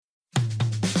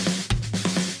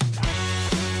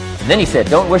And then he said,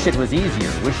 don't wish it was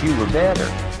easier, wish you were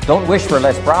better. Don't wish for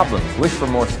less problems, wish for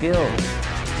more skills.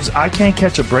 I can't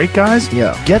catch a break, guys.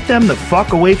 Yeah. Get them the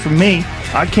fuck away from me.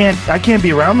 I can't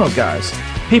be around those guys.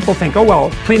 People think, oh, well,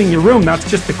 cleaning your room, that's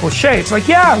just a cliche. It's like,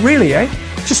 yeah, really, eh?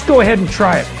 Just go ahead and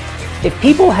try it. If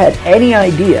people had any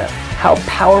idea how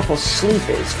powerful sleep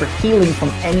is for healing from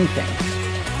anything,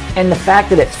 and the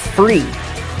fact that it's free.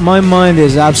 My mind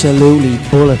is absolutely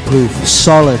bulletproof,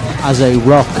 solid as a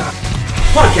rock.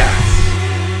 Podcast.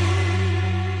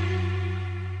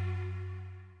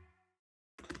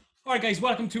 All right, guys,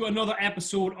 welcome to another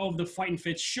episode of the Fighting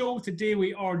Fit Show. Today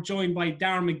we are joined by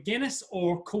Darren McGuinness,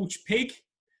 or Coach Pig,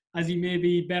 as he may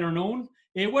be better known.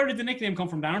 Where did the nickname come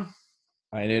from, Darren?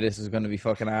 I knew this was going to be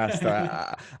fucking asked.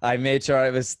 I made sure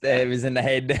it was in the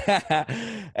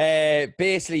head.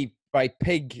 Basically, by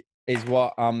Pig is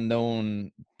what I'm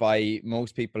known by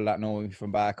most people that know me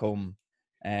from back home.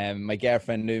 My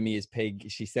girlfriend knew me as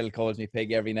Pig. She still calls me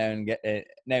Pig every now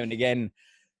and again.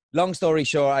 Long story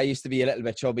short, I used to be a little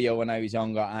bit chubbier when I was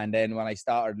younger, and then when I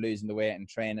started losing the weight and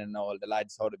training and all, the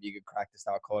lads thought it'd be a good crack to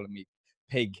start calling me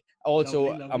Pig.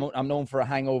 Also, lovely. I'm known for a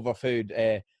hangover food.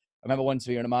 I remember once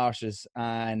we were in the marshes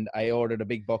and I ordered a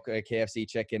big bucket of KFC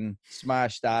chicken,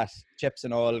 smashed that, chips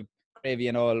and all, gravy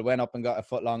and all, went up and got a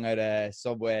foot long out of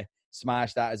Subway,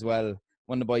 smashed that as well.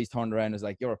 One of the boys turned around and was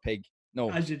like, "You're a pig."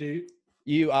 No. As you do.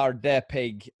 You are the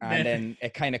pig. And then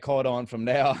it kind of caught on from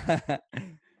there.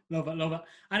 Love it.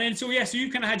 And then, so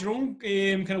you kind of had your own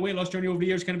kind of weight loss journey over the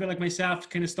years, kind of a bit like myself,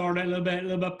 kind of started out a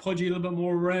little bit pudgy, a little bit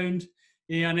more round,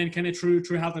 and then kind of through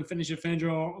health and fitness, you found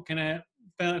your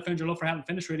love for health and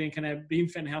fitness really, and kind of being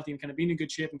fit and healthy and kind of being in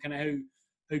good shape, and kind of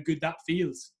how good that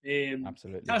feels.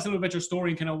 Absolutely. Tell us a little bit about your story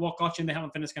and kind of what got you into health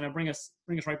and fitness, kind of bring us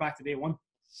right back to day one.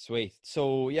 Sweet.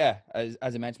 So yeah, as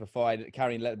I mentioned before, I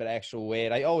carrying a little bit of extra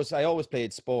weight. I always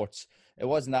played sports. It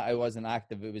wasn't that I wasn't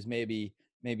active. It was maybe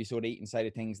sort of eating side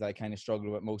of things that I kind of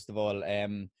struggled with most of all.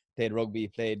 Played rugby,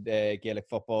 played Gaelic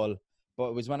football.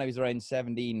 But it was when I was around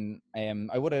 17,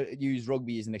 I would have used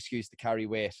rugby as an excuse to carry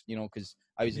weight, because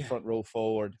I was a front row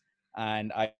forward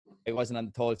and I wasn't on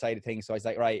the tall side of things. So I was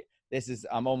like, right,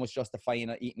 I'm almost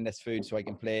justifying eating this food so I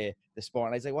can play the sport.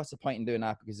 And I was like, what's the point in doing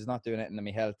that? Because it's not doing anything to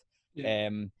my health. Yeah.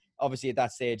 Obviously at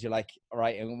that stage, you're like, all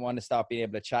right, I want to start being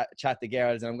able to chat to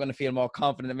girls, and I'm going to feel more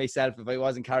confident in myself if I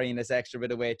wasn't carrying this extra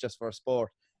bit of weight just for a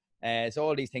sport. So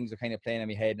all these things were kind of playing in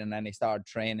my head, and then I started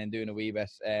training, doing a wee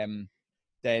bit.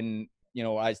 Then,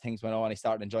 as things went on, I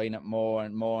started enjoying it more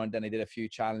and more. And then I did a few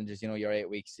challenges, your 8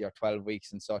 weeks, your 12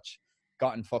 weeks and such.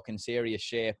 Got in fucking serious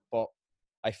shape. But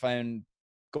I found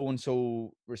going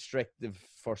so restrictive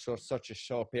for such a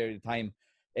short period of time,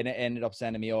 and it ended up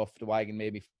sending me off the wagon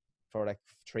maybe for like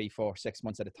 3, 4, 6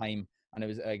 months at a time.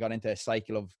 And I got into a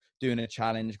cycle of doing a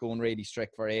challenge, going really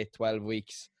strict for 8, 12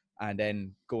 weeks, and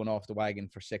then going off the wagon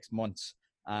for 6 months.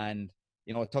 And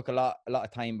it took a lot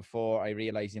of time before I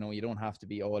realized, you don't have to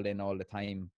be all in all the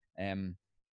time.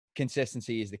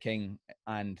 Consistency is the king,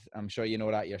 and I'm sure you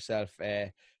know that yourself.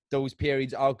 Those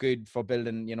periods are good for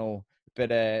building, a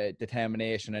bit of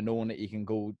determination and knowing that you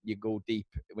go deep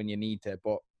when you need to,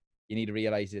 but you need to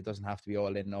realize it doesn't have to be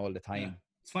all in all the time. Yeah.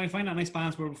 It's fine. Find that nice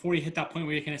balance where before you hit that point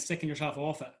where you're kind of sicking yourself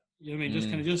off it. You know what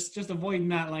I mean? Just avoiding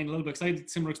that line a little bit. Because I had a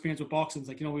similar experience with boxing. It's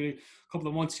like, we a couple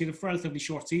of months, you had a relatively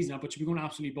short season now, but you'd be going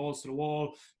absolutely balls to the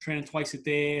wall, training twice a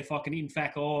day, fucking eating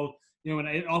feck all.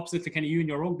 And opposite to kind of you and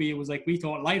your rugby, it was like we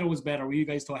thought lighter was better, where you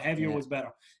guys thought heavier was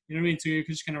better. You know what I mean? So you're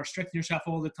just kind of restricting yourself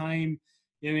all the time.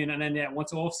 You know what I mean? And then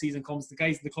once off season comes, the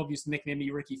guys in the club used to nickname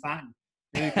me Ricky Fatton.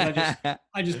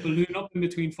 I just balloon up in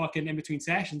between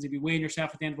sessions. If you weighing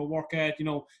yourself at the end of a workout,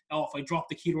 if I drop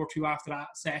the kilo or two after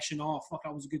that session, that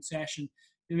was a good session.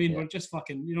 You know what I mean? But just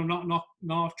fucking,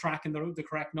 not tracking the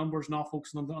correct numbers, not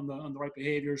focusing on the right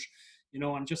behaviors,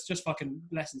 and just fucking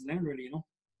lessons learned really,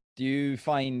 Do you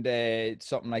find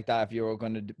something like that, if you were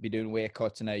going to be doing weight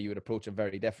cuts now, you would approach it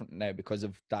very different now because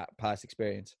of that past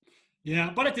experience?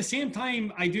 Yeah, but at the same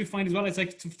time, I do find as well, it's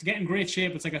like to get in great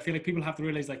shape, it's like I feel like people have to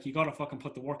realize, like, you got to fucking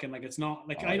put the work in. Like, it's not,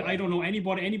 like, I don't know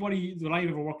anybody that I've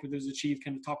ever worked with who's achieved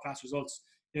kind of top class results.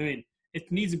 You know what I mean?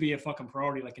 It needs to be a fucking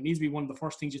priority. Like, it needs to be one of the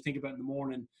first things you think about in the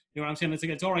morning. You know what I'm saying? It's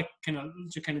like, it's all right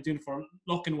you're kind of doing it for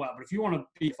looking well, but if you want to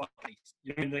be fucking,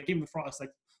 you know what I mean? Like, even for us,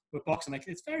 like, with boxing, like,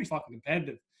 it's very fucking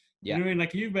competitive. Yeah. You know what I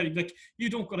mean? Like, you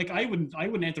don't, like, I wouldn't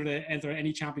enter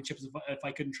any championships if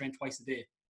I couldn't train twice a day.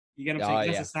 You get what I'm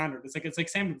saying? That's a standard. It's like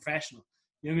same professional.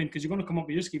 You know what I mean? Because you're going to come up,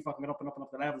 you just keep fucking up and up and up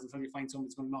the levels until you find someone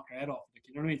that's going to knock your head off. Like,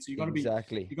 you know what I mean? So you got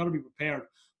to be prepared.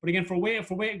 But again, for weight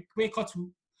cuts,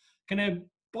 kind of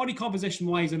body composition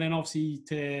wise, and then obviously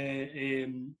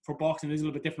for boxing it is a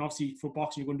little bit different. Obviously for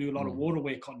boxing you're going to do a lot of water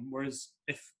weight cutting, whereas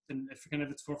if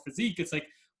it's for physique, it's like,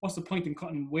 what's the point in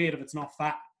cutting weight if it's not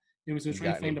fat? You know, so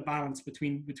trying to find a balance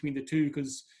between the two,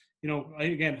 because you know,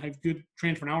 I've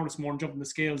trained for an hour this morning, jumping the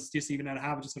scales, just even out of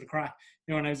habit, just for the crack.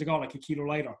 You know, and I was like a kilo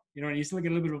lighter. You know, and you still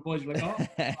get a little bit of a buzz. You're like, oh,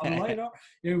 I'm lighter.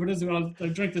 You know, but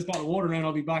I'll drink this bottle of water now and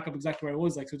I'll be back up exactly where I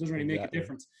was. Like, so it doesn't really make a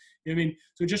difference. You know what I mean?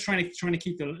 So just trying to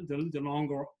keep the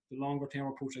longer term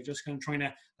approach. Like just kind of trying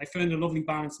to. I found a lovely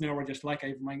balance now where just like I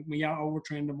have my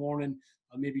overtrain in the morning.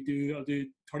 I'll do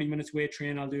 30 minutes weight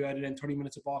training. I'll do then 30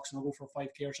 minutes of boxing. I'll go for a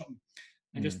 5K or something,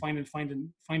 and just finding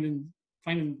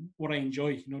what I enjoy,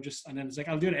 you know, and then it's like,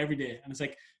 I'll do it every day. And it's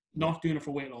like, not doing it for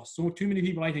weight loss. So too many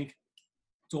people, I think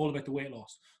it's all about the weight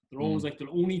loss. They're always like, they'll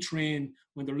only train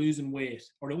when they're losing weight,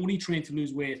 or they only train to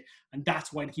lose weight. And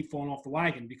that's why they keep falling off the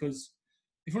wagon, because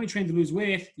if you only train to lose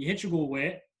weight, you hit your goal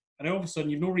weight, and all of a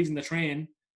sudden you've no reason to train,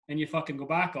 and you fucking go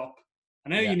back up.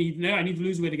 And now I need to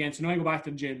lose weight again. So now I go back to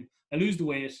the gym, I lose the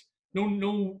weight.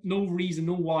 No reason,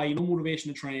 no why, no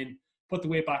motivation to train. Put the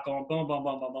weight back on, blah, blah,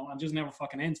 blah, blah, blah, and just never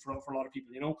fucking ends for a lot of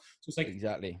people, you know? So it's like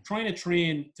trying to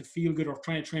train to feel good or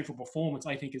trying to train for performance,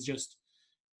 I think is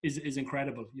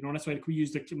incredible. You know, and that's why we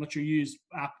use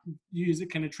use it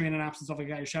kind of training apps and stuff like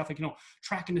that yourself, like, you know,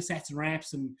 tracking the sets and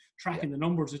reps and tracking the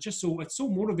numbers. It's just it's so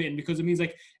motivating, because it means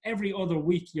like every other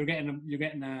week you're getting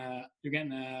a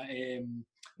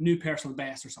new personal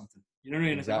best or something. You know what I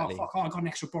mean? Exactly. It's like, I got an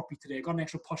extra burpee today. I got an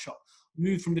extra push-up.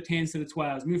 Moved from the 10s to the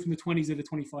 12s. Moved from the 20s to the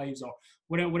 25s, or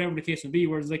whatever the case may be.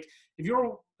 Whereas, like, if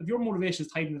your motivation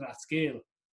is tied into that scale,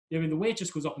 you know, I mean, the weight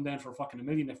just goes up and down for fucking a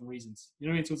million different reasons. You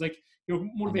know what I mean? So it's like your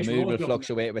motivation will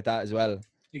fluctuate with that as well.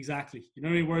 Exactly. You know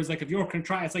what I mean? Whereas, like, if you're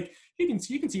it's like you can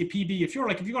see a PB. If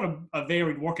you got a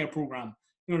varied workout program,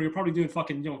 you know, you're probably doing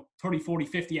fucking, you know, 30, 40,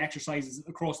 50 exercises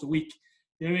across the week.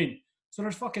 You know what I mean? So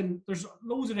there's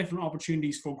loads of different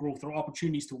opportunities for growth, or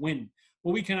opportunities to win.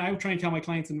 Well, I would try and tell my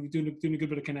clients, and we're doing a good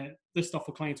bit of kind of this stuff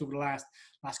with clients over the last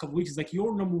couple of weeks, is like,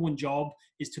 your number one job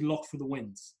is to look for the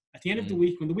wins. At the end of the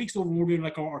week, when the week's over and we're doing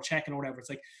like our check-in or whatever, it's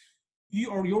like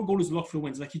your goal is to look for the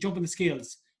wins. Like, you jump in the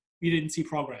scales, you didn't see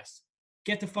progress.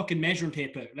 Get the fucking measuring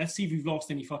tape out. Let's see if you've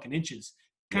lost any fucking inches.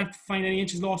 Can't find any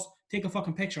inches lost, take a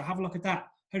fucking picture, have a look at that.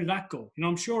 How did that go? You know,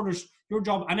 I'm sure there's your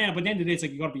job, and then by the end of the day, it's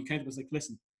like, you got to be accountable. It's like,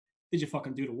 listen, did you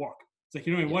fucking do the work? It's like,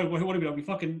 you know what I mean? What are we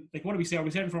fucking, like, what do we say? Are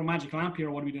we setting for a magic lamp here,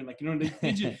 or what are we doing? Like, you know, do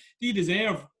you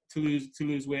deserve to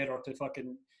lose weight, or to fucking,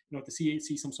 you know, to see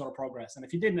some sort of progress? And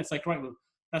if you didn't, it's like, right, well,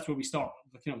 that's where we start.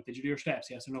 Like, you know, did you do your steps?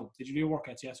 Yes or no? Did you do your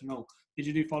workouts? Yes or no? Did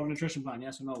you follow a nutrition plan?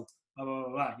 Yes or no? Blah, blah, blah,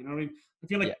 blah. You know what I mean? I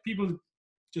feel like people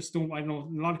just don't, I know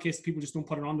in a lot of cases, people just don't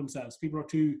put it on themselves. People are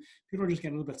just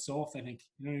getting a little bit soft, I think.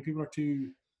 You know, people are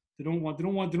too, they don't want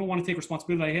to take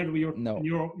responsibility. I heard your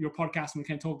podcast, and we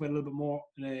can talk about it a little bit more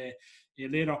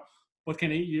later. But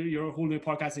kind of your whole new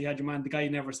podcast that you had, your man, the guy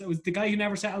who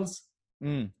never settles.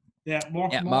 Yeah,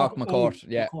 Mark McCourt.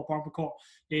 Yeah, Mark McCourt.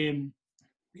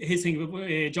 His thing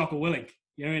with Jocko Willink,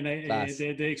 you know, and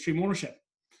the extreme ownership.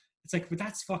 It's like, but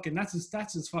that's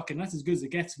as good as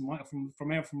it gets from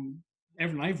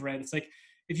everything I've read. It's like,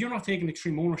 if you're not taking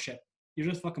extreme ownership, you're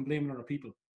just fucking blaming other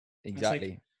people.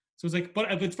 Exactly. So it's like,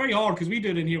 but it's very hard, because we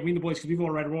do it in here, we and the boys, because we've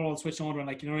we're all switched on, and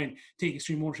like, you know, and take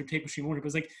extreme ownership. But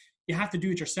it's like, you have to do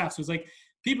it yourself. So it's like,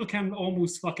 people can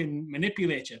almost fucking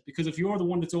manipulate you, because if you're the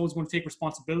one that's always going to take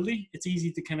responsibility, it's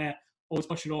easy to kind of always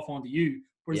push it off onto you.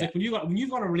 Whereas like, when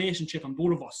you've got a relationship and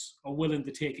both of us are willing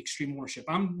to take extreme ownership,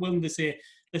 I'm willing to say,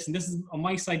 listen, this is on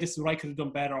my side, this is what I could have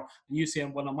done better, and you say,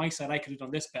 well, on my side, I could have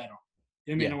done this better.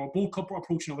 You know what I mean? And we're both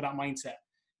approaching it with that mindset.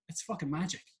 It's fucking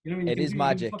magic. You know what I mean? It is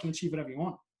magic. You can fucking achieve whatever you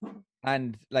want.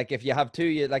 And like, if you have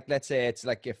two, like, let's say it's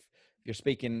like, if you're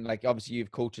speaking, like, obviously you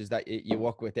have coaches that you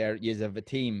work with there, you have a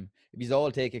team. If you all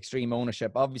take extreme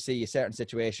ownership, obviously a certain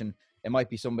situation, it might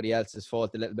be somebody else's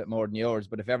fault a little bit more than yours.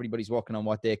 But if everybody's working on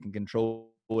what they can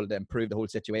control to improve the whole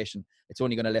situation, it's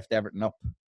only going to lift everything up.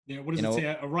 Yeah, what does it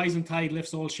say? A rising tide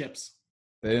lifts all ships.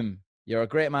 Boom. You're a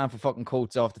great man for fucking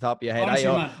quotes off the top of your head.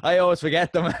 Honestly, I always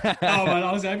forget them. Oh man,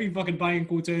 I've been fucking buying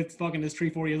quotes out fucking this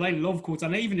 3-4 years. I love quotes,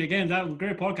 and even again, that was a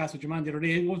great podcast with your man the other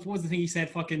day. What was the thing he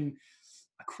said? Fucking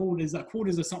a quote is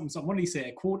a something. What did he say?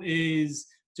 A quote is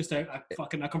just a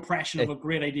fucking compression of a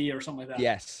great idea or something like that.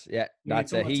 Yes, yeah,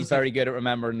 that's it. He's very good at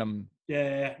remembering them.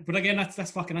 Yeah, but again,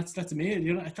 that's amazing.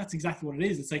 You know, that's exactly what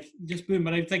it is. It's like, just boom.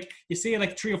 But it's like, you say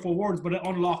like 3 or 4 words, but it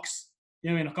unlocks,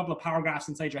 you know, in a couple of paragraphs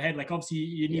inside your head. Like, obviously,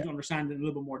 you need to understand it in a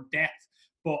little bit more depth.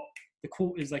 But the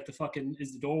quote is like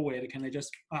is the doorway that kind of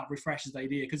just refreshes the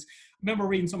idea. Because I remember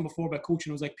reading something before about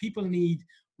coaching. It was like people need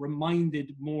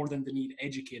reminded more than they need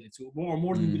educated. So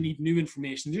more than we need new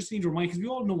information. They just need to remind, because we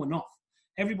all know enough.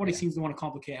 Everybody seems to want to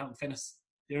complicate health and fitness.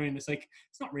 You know what I mean? It's like,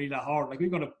 it's not really that hard. Like we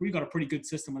got a pretty good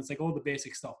system, and it's like all the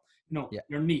basic stuff.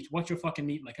 Your NEAT. What's your fucking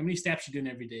NEAT like? How many steps you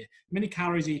doing every day? How many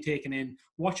calories are you taking in?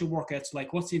 What's your workouts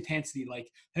like? What's the intensity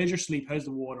like? How's your sleep? How's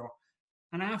the water?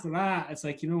 And after that, it's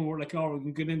like, we're like, oh, we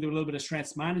can get into a little bit of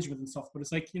stress management and stuff. But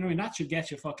it's like, and that should get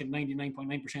you fucking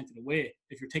 99.9% of the way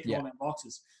if you're ticking all them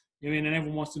boxes. You know what I mean? And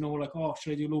everyone wants to know, like, oh,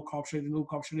 should I do low carb? Should I do low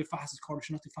carb? Should I do fastest carb?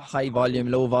 Should I not do fastest High carb? volume,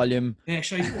 low volume. Yeah,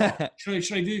 should I walk?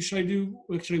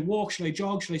 Should I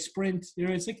jog? Should I sprint?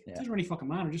 It's like, it doesn't really fucking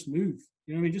matter. Just move.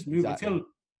 You know what I mean? Just move until,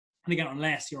 and again,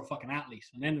 unless you're a fucking athlete.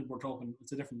 And then we're talking,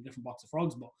 it's a different box of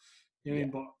frogs. But, you know what I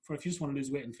mean? But if you just want to lose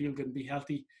weight and feel good and be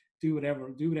healthy, do whatever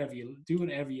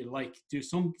you like. Do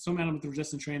some element of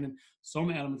resistance training, some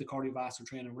element of cardiovascular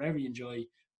training, whatever you enjoy,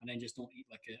 and then just don't eat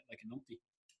like a numpty.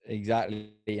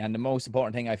 Exactly. And the most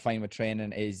important thing I find with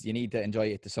training is you need to enjoy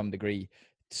it to some degree.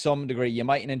 You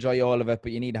mightn't enjoy all of it,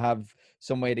 but you need to have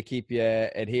some way to keep you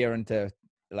adhering to,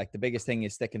 like, the biggest thing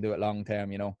is sticking to it long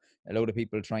term. A lot of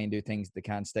people try and do things they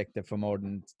can't stick to for more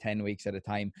than 10 weeks at a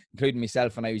time, including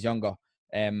myself when I was younger.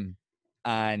 And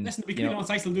listen, to be completely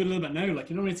honest, I still do it a little bit now. Like,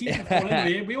 it's easy to fall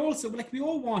into. We all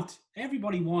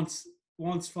everybody wants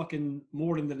fucking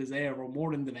more than they deserve or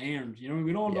more than they've earned.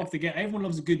 We'd all love to get. Everyone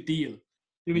loves a good deal.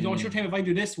 Sure time if I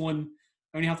do this one,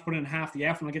 I only have to put in half the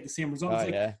effort and I get the same results.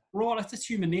 That's just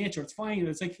human nature. It's fine.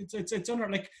 It's like it's under,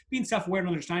 like, being self-aware and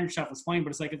understanding yourself is fine, but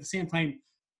it's like at the same time,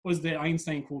 was the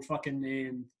Einstein quote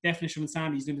fucking definition of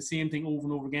insanity is doing the same thing over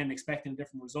and over again, expecting a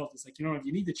different result. It's like, if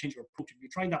you need to change your approach, if you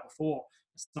tried that before,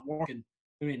 it's not working.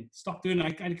 Stop doing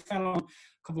it. I fell on a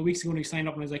couple of weeks ago when we signed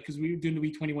up, and I was like, because we were doing the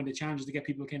week 21 day challenges to get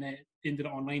people kind of into the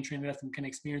online training, let them kind of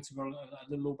experience a little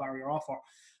low barrier offer.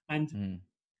 And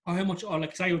how much,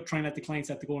 because I was trying to let the clients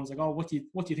set the goal, and I was like, oh, what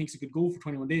do you think is a good goal for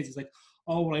 21 days? It's like,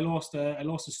 oh, well, I lost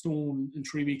a stone in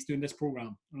 3 weeks doing this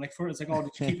program. And like, it's like, oh,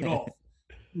 did you keep it off?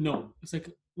 No. It's like,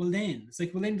 well then,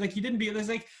 like, you didn't be. There's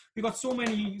like, we got so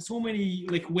many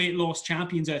like weight loss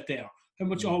champions out there. How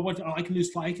much? I can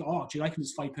lose 5. I can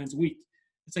lose 5 pounds a week.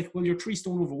 It's like, well, you're 3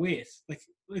 stone overweight. Like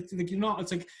you're not.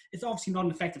 It's like, it's obviously not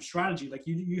an effective strategy. Like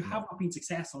you have not been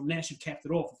successful unless you've kept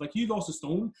it off. It's like, you lost a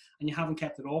stone and you haven't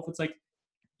kept it off. It's like,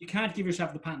 you can't give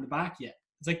yourself the pat in the back yet.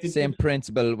 It's like the same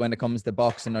principle when it comes to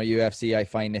boxing or UFC. I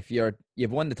find if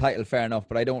you've won the title, fair enough,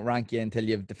 but I don't rank you until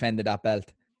you've defended that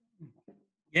belt.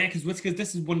 Yeah, because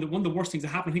this is one of the worst things that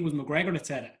happened. I think it was McGregor that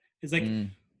said it. It's like,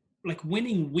 like,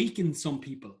 winning weakens some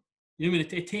people. You know what I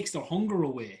mean? It takes their hunger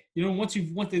away. That's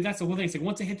the whole thing. It's like,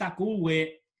 once they hit that goal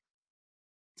weight,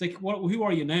 it's like, who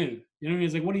are you now? You know what I mean?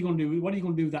 It's like, what are you going to do? What are you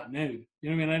going to do with that now? You know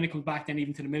what I mean? And then it comes back then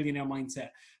even to the millionaire mindset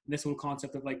and this whole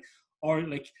concept of like, or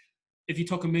like, if you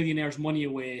took a millionaire's money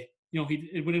away,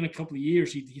 within a couple of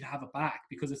years, he'd have it back,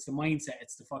 because it's the mindset,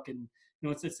 it's the fucking,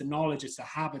 it's the knowledge, it's the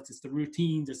habits, it's the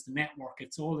routines, it's the network,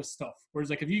 it's all this stuff. Whereas,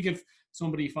 like, if you give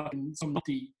somebody fucking some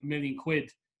nutty $1 million, you know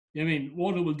what I mean?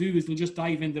 What it will do is they'll just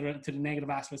dive into the negative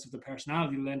aspects of their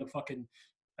personality. They'll end up fucking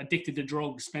addicted to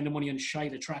drugs, spending money on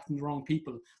shite, attracting the wrong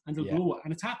people, and they'll blow it.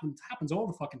 And it happens all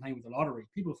the fucking time with the lottery.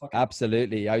 People fucking...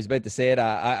 Absolutely. I was about to say that.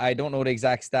 I don't know the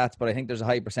exact stats, but I think there's a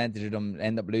high percentage of them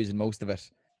end up losing most of it,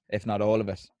 if not all of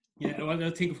it. Yeah, well, I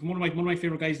think one of my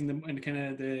favorite guys in the kind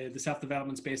of the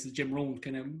self-development space is Jim Rohn,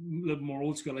 kind of a little more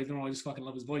old school. I don't know, I just fucking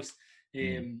love his voice.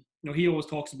 He always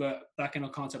talks about that kind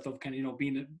of concept of kind of,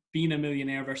 being a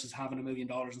millionaire versus having $1 million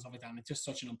and stuff like that. And it's just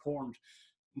such an important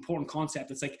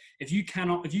concept. It's like, if you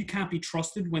can't be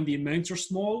trusted when the amounts are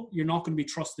small, you're not going to be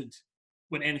trusted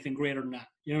with anything greater than that.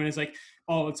 You know what I mean? It's like,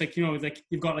 it's like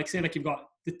you've got, like, say, like, you've got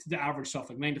the average stuff,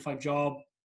 like 9-to-5 job,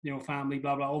 family,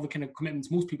 blah blah, all the kind of commitments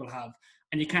most people have,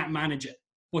 and you can't manage it.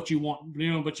 But you want,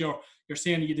 but you're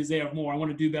saying you deserve more. I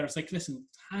want to do better. It's like, listen,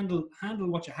 handle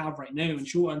what you have right now, and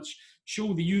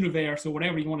show the universe or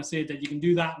whatever you want to say that you can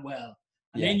do that well,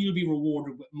 and then you'll be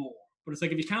rewarded with more. But it's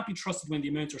like, if you can't be trusted when the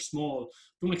amounts are small,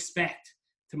 don't expect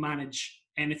to manage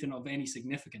anything of any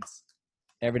significance.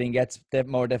 Everything gets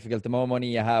more difficult the more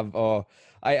money you have. Or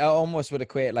I almost would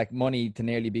equate, like, money to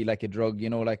nearly be like a drug.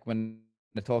 Like, when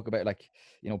they talk about, like,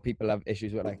 people have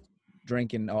issues with, like,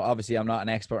 drinking. Or obviously, I'm not an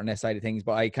expert on this side of things,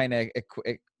 but I kind of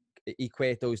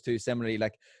equate those two similarly.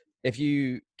 Like, if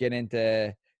you get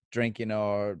into drinking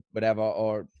or whatever,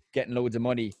 or getting loads of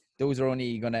money, those are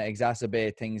only going to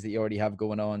exacerbate things that you already have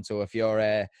going on. So if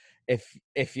you're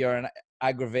if you're an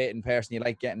aggravating person, you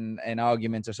like getting in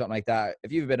arguments or something like that,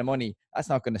 if you have a bit of money, that's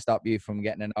not going to stop you from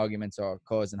getting in arguments or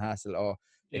causing hassle. Or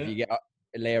if you get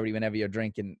leery whenever you're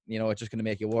drinking, it's just going to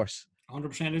make you worse.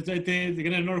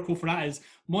 100%. Another quote for that is,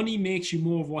 money makes you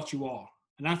more of what you are.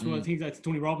 And that's what I think that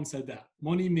Tony Robbins said, that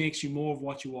money makes you more of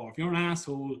what you are. If you're an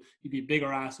asshole, you'd be a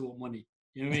bigger asshole with money.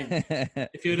 You know what I mean?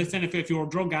 if you're a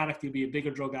drug addict, you'll be a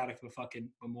bigger drug addict with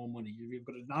more money. If you've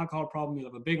got an alcohol problem,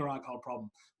 you'll have a bigger alcohol problem.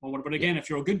 But again, if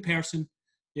you're a good person,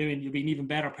 you'll be an even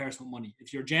better person with money.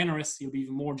 If you're generous, you'll be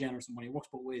even more generous with money. It works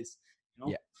both ways.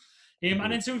 Yeah.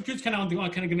 And then so just kind of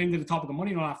get into the topic of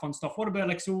money and all that fun stuff. What about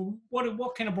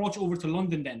what kind of brought you over to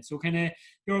London then? So kind of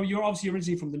you're obviously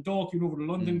originally from Dundalk, you went over to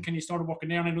London. Can you started working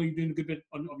there? And I know you're doing a good bit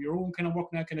of your own kind of work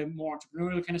now, kind of more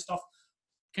entrepreneurial kind of stuff.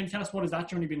 Can you tell us what has that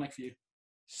journey been like for you?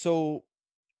 So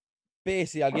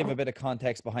basically, I'll give a bit of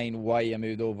context behind why I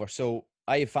moved over. So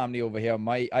I have family over here.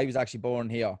 I was actually born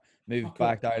here, moved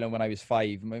back to Ireland when I was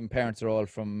 5. My parents are all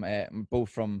from both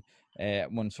from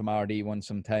one's from RD, one's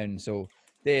from town. So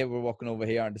they were walking over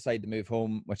here and decided to move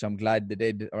home, which I'm glad they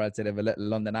did, or else I'd have a little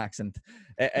London accent.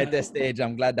 At this stage,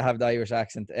 I'm glad to have the Irish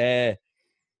accent.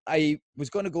 I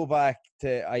was going to go back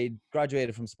I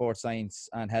graduated from sports science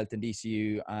and health in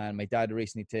DCU, and my dad had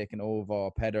recently taken over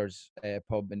Pedder's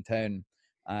pub in town,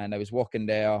 and I was working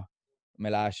there my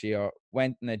last year,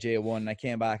 went in a J1, I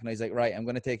came back and I was like, right, I'm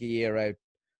going to take a year out,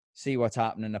 see what's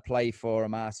happening, apply for a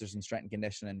master's in strength and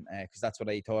conditioning, because that's what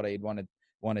I thought I'd wanted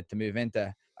to move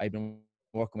into. I'd been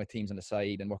working with teams on the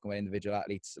side and working with individual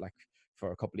athletes like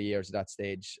for a couple of years at that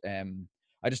stage.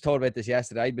 I just thought about this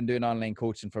yesterday. I'd been doing online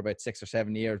coaching for about 6 or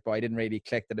 7 years, but I didn't really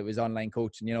click that it was online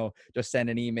coaching, just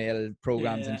sending email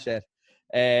programs and shit.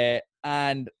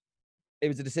 And it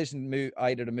was a decision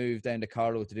either to move down to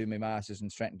Carlow to do my master's in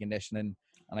strength and conditioning,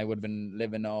 and I would have been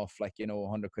living off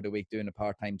 100 quid a week doing a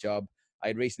part-time job.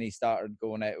 I'd recently started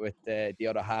going out with the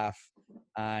other half,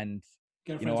 and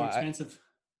girlfriends are expensive.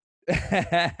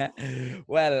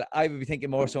 Well, I would be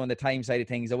thinking more so on the time side of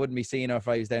things. I wouldn't be seeing her if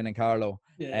I was down in Carlow.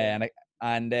 I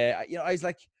was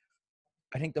like,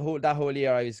 I think that whole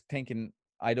year I was thinking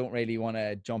I don't really want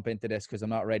to jump into this because I'm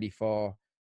not ready for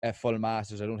a full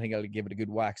master's. I don't think I'll give it a good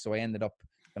whack. So I ended up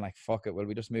being like, fuck it. Well,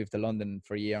 we just moved to London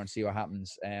for a year and see what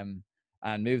happens. And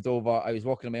moved over. I was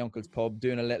working at my uncle's pub,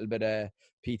 doing a little bit of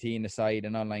PT on the side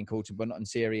and online coaching, but nothing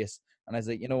serious. And I was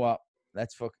like, you know what?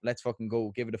 Let's fucking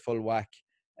go. Give it a full whack.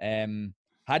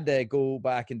 Had to go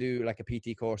back and do like a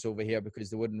PT course over here because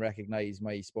they wouldn't recognize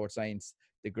my sports science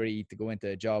degree to go into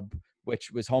a job,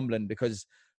 which was humbling because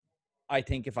I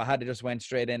think if I had to just went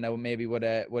straight in, I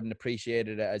wouldn't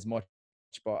appreciated it as much.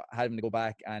 But having to go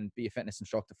back and be a fitness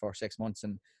instructor for 6 months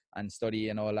and study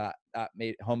and all that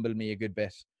humbled me a good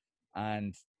bit,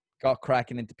 and got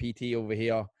cracking into PT over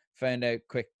here. Found out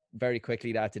very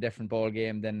quickly that it's a different ball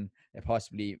game than it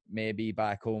possibly may be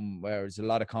back home, where there's a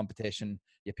lot of competition.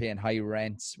 You're paying high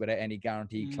rents without any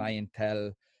guaranteed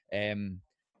clientele.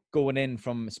 Going in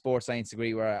from a sports science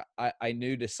degree where I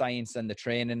knew the science and the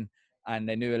training, and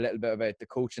I knew a little bit about the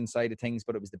coaching side of things,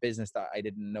 but it was the business that I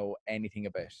didn't know anything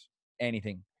about.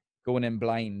 Anything. Going in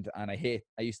blind, and I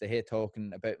used to hate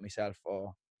talking about myself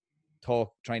or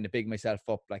trying to big myself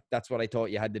up. Like that's what I thought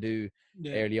you had to do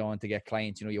early on to get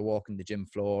clients. You're walking the gym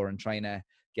floor and trying to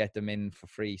get them in for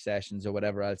free sessions or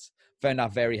whatever else. Found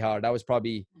that very hard. That was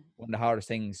probably one of the hardest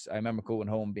things. I remember going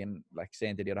home being like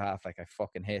saying to the other half, like, I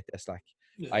fucking hate this. Like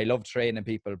I love training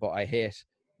people, but I hate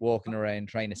walking around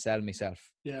trying to sell myself.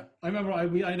 Yeah, I remember I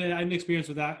had an experience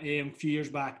with that a few years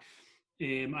back.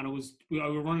 And I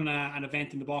were running an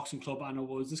event in the boxing club, and it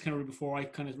was this kind of before I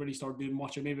kind of really started doing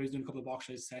much. Maybe I was doing a couple of box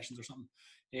sessions or something.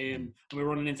 And we were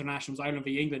running internationals, Ireland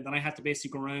v England, and I had to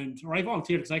basically go around, or I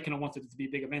volunteered because I kind of wanted it to be a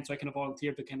big event, so I kind of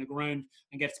volunteered to kind of go around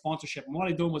and get sponsorship. And what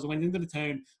I done was I went into the town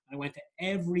and I went to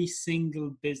every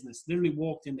single business, literally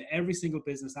walked into every single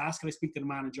business, asked could I speak to the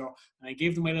manager, and I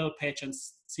gave them my little pitch and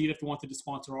see if they wanted to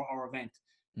sponsor our event.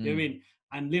 You know what I mean?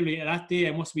 And literally that day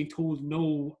I must have been told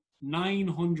no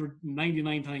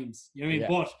 999 times, you know what I mean?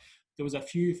 But there was a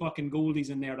few fucking goldies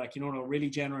in there, like, they're really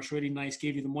generous, really nice,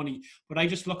 gave you the money. But I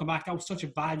just looking back, that was such a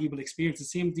valuable experience. The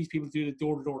same these people do, the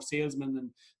door-to-door salesmen,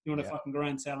 and they fucking go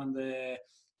around selling the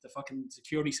fucking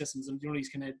security systems and these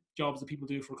kind of jobs that people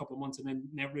do for a couple of months and then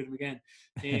never do them again.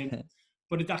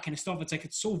 But that kind of stuff, it's like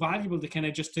it's so valuable to kind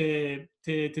of just to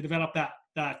develop that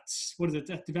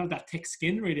develop that thick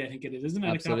skin, really. I think it is, isn't it?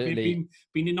 Absolutely. Like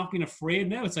that, not being afraid.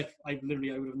 Now it's like I would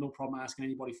have no problem asking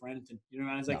anybody for anything.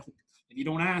 And it's like if you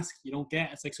don't ask, you don't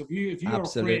get. It's like, so if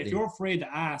you're afraid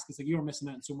to ask, it's like you're missing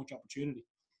out on so much opportunity.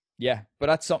 Yeah, but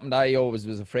that's something that I always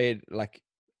was afraid. Like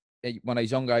when I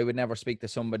was younger, I would never speak to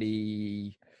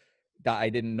somebody that I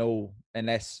didn't know,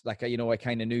 unless like, you know, I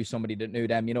kind of knew somebody that knew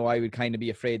them. You know, I would kind of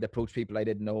be afraid to approach people I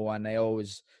didn't know. And I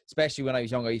always, especially when I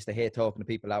was young, I used to hate talking to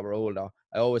people that were older.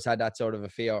 I always had that sort of a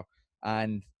fear.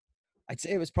 And I'd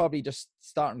say it was probably just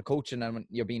starting coaching, and when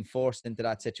you're being forced into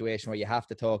that situation where you have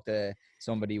to talk to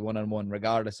somebody one-on-one,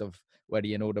 regardless of whether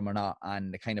you know them or not.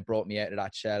 And it kind of brought me out of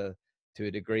that shell to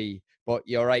a degree. But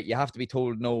you're right, you have to be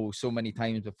told no so many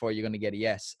times before you're going to get a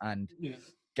yes. And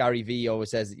Gary Vee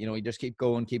always says, you know, you just keep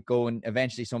going.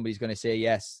 Eventually somebody's going to say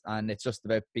yes. And it's just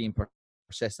about being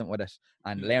persistent with it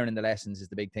and learning the lessons is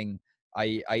the big thing.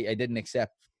 I didn't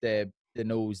accept the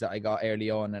no's that I got early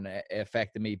on, and it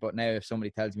affected me. But now if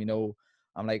somebody tells me no,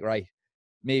 I'm like, right,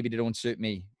 maybe they don't suit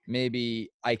me.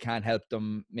 Maybe I can't help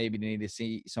them. Maybe they need to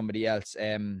see somebody else.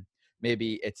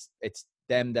 Maybe it's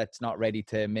them that's not ready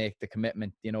to make the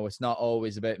commitment. You know, it's not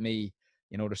always about me.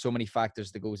 You know, there's so many factors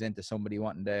that goes into somebody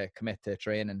wanting to commit to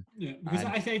training. Yeah, because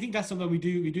I think that's something we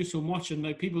do so much, and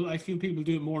like I feel people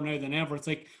do it more now than ever. It's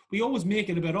like we always make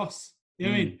it about us. You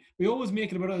know what I mean? We always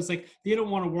make it about us. It's like they don't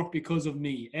want to work because of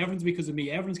me. Everyone's because of me.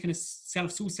 Everyone's kind of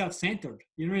so self-centered.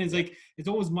 You know what I mean? It's like it's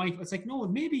always my. It's like no,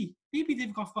 maybe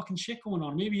they've got fucking shit going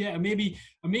on. Maybe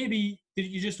maybe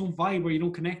you just don't vibe or you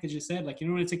don't connect, as you said. Like, you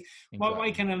know, it's like what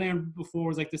I kind of learned before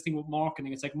was like this thing with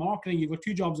marketing. It's like marketing. You've got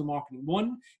two jobs in marketing.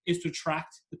 One is to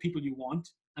attract the people you want,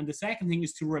 and the second thing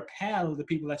is to repel the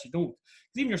people that you don't.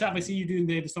 Because even yourself, I see you doing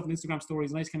the stuff on Instagram stories,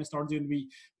 and I just kind of started doing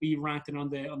we ranting on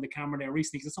the camera there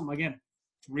recently. Because it's something again.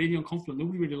 It's really uncomfortable.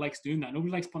 Nobody really likes doing that.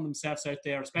 Nobody likes putting themselves out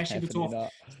there, especially if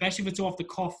it's off the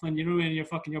cuff, and you know, and you're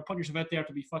putting yourself out there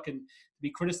to be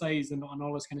criticized and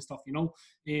all this kind of stuff, you know.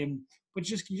 But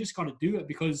you just got to do it,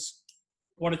 because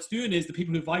what it's doing is the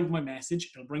people who vibe with my message,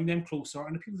 it'll bring them closer,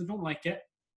 and the people that don't like it,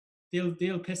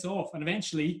 they'll piss off, and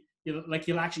eventually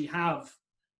you'll actually have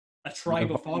a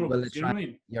tribe of followers. You know what I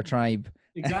mean? Your tribe.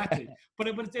 Exactly. But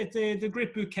it's the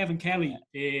great book, Kevin Kelly,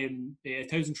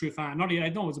 1,000 True Fans. Not even, I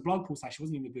know it was a blog post actually, it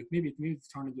wasn't even a book. Maybe it's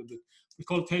turned into a book. It's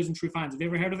called 1,000 True Fans. Have you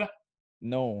ever heard of it?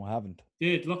 No, I haven't.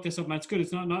 Dude, look this up, man. It's good.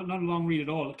 It's not a long read at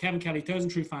all. Kevin Kelly, 1,000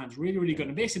 True Fans. Really, really good.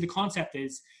 And basically the concept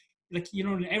is, like, you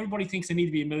know, everybody thinks they need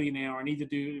to be a millionaire or need to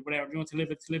do whatever, you know, to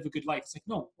live a good life. It's like,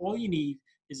 no, all you need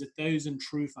is 1,000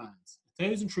 true fans.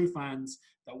 1,000 true fans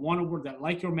that want to work, that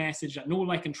like your message, that know,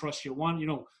 like, and trust you, want, you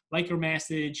know, like your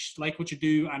message, like what you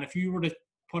do. And if you were to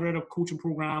put out a coaching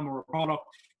program or a product,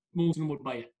 most of them would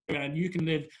buy it. And you can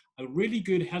live a really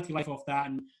good, healthy life off that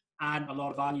and add a lot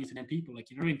of value to them people. Like,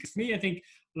 you know what I mean? Because for me, I think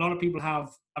a lot of people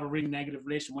have a really negative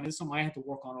relation. When it's something I had to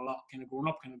work on a lot, kind of growing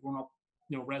up,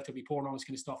 you know, relatively poor and all this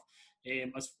kind of stuff.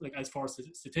 As far as the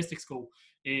statistics go,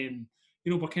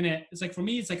 you know, but kind of, it's like, for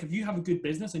me, it's like, if you have a good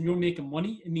business and you're making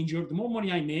money, it means the more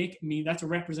money I make, I mean, that's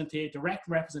a direct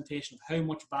representation of how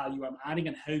much value I'm adding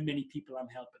and how many people I'm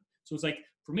helping. So it's like,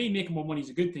 for me, making more money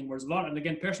is a good thing. Whereas a lot, and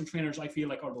again, personal trainers, I feel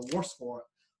like, are the worst for it.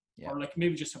 Yeah. Or like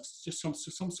maybe just have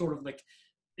some sort of like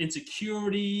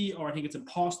insecurity, or I think it's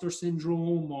imposter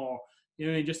syndrome, or,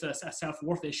 you know, just a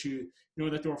self-worth issue, you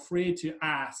know, that they're afraid to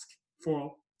ask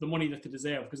for the money that they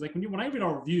deserve. Because like when I read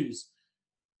our reviews,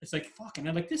 it's like, fucking,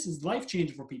 like, this is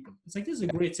life-changing for people. It's like, this is a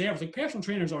great service. Like, personal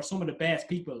trainers are some of the best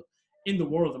people in the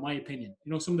world, in my opinion.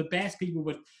 You know, some of the best people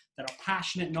that are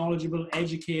passionate, knowledgeable,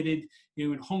 educated, you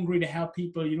know, and hungry to help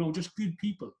people, you know, just good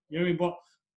people. You know what I mean? But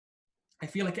I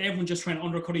feel like everyone's just trying to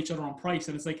undercut each other on price.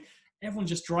 And it's like, everyone's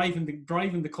just driving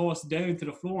the cost down to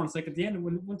the floor. And it's like, at the end,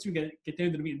 once we get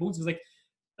down to the meat and bones, it's like,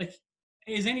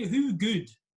 who good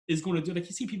is going to do, like,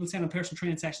 you see people selling personal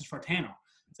training sessions for a tenner.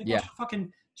 It's like, yeah,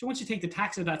 fucking. So once you take the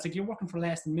tax of that, it's like you're working for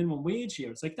less than minimum wage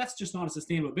here. It's like, that's just not a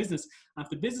sustainable business. And if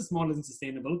the business model isn't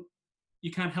sustainable,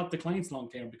 you can't help the clients long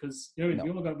term, because, you know, we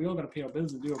all got to pay our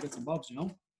bills and do our bits and bobs, you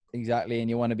know. Exactly, and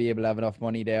you want to be able to have enough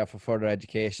money there for further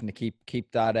education to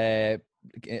keep that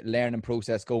learning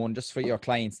process going, just for your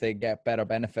clients to get better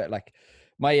benefit. Like,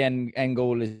 my end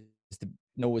goal is to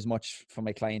know as much from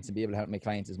my clients and be able to help my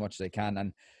clients as much as I can.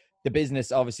 And the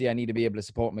business, obviously, I need to be able to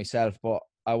support myself, but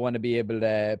I want to be able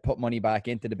to put money back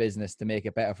into the business to make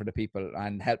it better for the people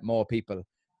and help more people.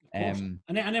 And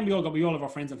then we all have our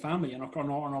friends and family and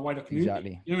our wider community.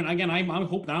 Exactly. You know, and again, I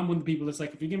hope that I'm one of the people that's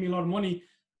like, if you give me a lot of money,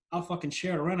 I'll fucking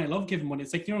share it around. I love giving money.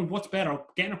 It's like, you know, what's better,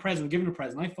 getting a present or giving a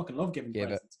present? I fucking love giving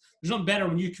presents. There's nothing better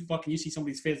when you see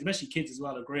somebody's face, especially kids as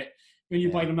well, are great. When you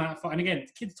buy them that, and again,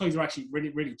 kids' toys are actually really,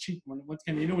 really cheap. When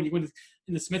you go in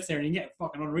the Smiths there and you get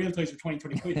fucking Unreal toys for 20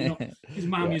 quid, you know. His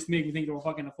mom used to make me think they were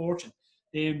fucking a fortune.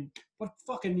 But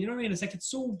fucking, you know what I mean? It's like,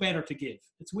 it's so better to give.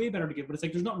 It's way better to give. But it's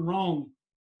like, there's nothing wrong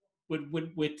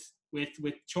with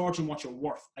charging what you're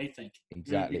worth, I think.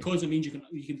 Exactly. Because it means you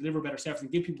can deliver better service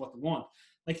and give people what they want.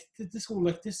 Like this whole,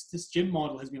 like this gym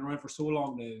model has been around for so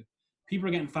long now. people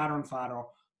are getting fatter and fatter,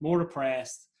 more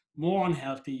depressed, more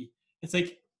unhealthy. It's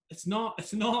like, it's not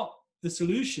the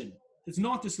solution. It's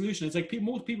not the solution. It's like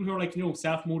most people who are like,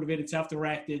 self-motivated,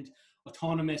 self-directed,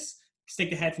 autonomous, stick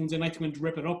the headphones in, like to go and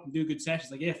rip it up and do good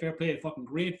sessions. Like, yeah, fair play, fucking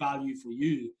great value for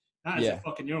you. That is a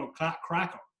fucking,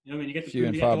 cracker. You know what I mean? You get the few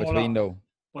and far between though.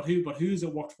 But who's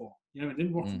it worked for? You know, it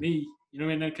didn't work for me. You know,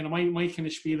 and then kind of my kind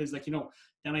of spiel is like,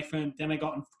 then I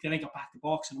got back to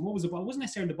boxing. And what was it? It wasn't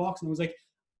necessarily the boxing. It was like,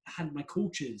 I had my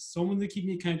coaches, someone to keep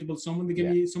me accountable, someone to give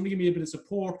me a bit of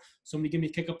support, somebody give me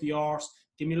a kick up the arse,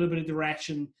 give me a little bit of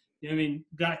direction. You know what I mean?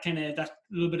 That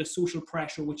little bit of social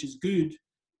pressure, which is good.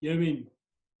 You know what I mean?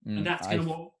 And that's kind of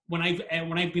what, when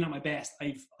I've been at my best,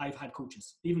 I've had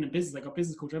coaches. Even in business, like a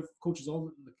business coach, I have coaches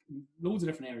loads of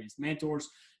different areas, mentors.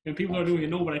 People that don't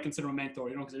even know what I consider a mentor,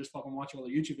 because I just fucking watch all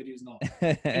the YouTube videos and all.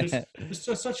 And there's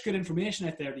just such good information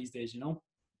out there these days,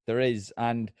 There is,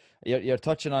 and you're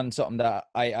touching on something that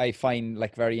I find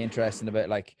like very interesting about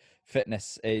like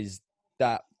fitness, is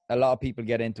that a lot of people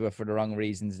get into it for the wrong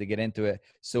reasons. They get into it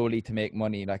solely to make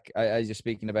money. Like as you're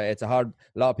speaking about, it's a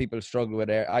lot of people struggle with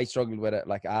it. I struggled with it,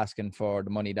 like asking for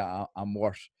the money that I'm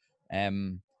worth.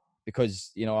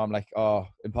 Because, I'm like, oh,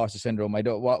 imposter syndrome. I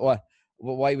don't,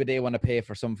 why would they want to pay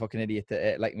for some fucking idiot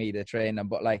like me to train them?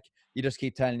 But like, you just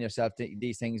keep telling yourself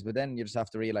these things, but then you just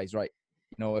have to realize, right,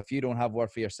 if you don't have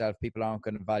worth for yourself, people aren't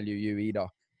going to value you either.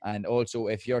 And also,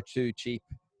 if you're too cheap,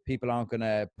 people aren't going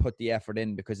to put the effort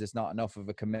in because it's not enough of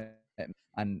a commitment.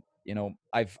 And,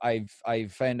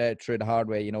 I've found out through the hard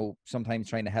way, sometimes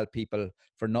trying to help people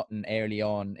for nothing early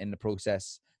on in the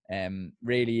process,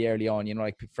 really early on,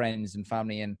 like friends and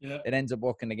family, and it ends up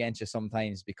working against you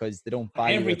sometimes because they don't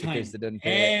buy it because they didn't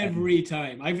pay every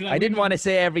time. I didn't want to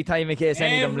say every time in case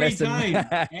any of them listen.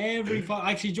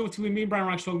 Actually, Joe, me and Brian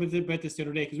were actually talking about this the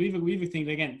other day, because we've a thing,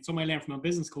 again, something I learned from a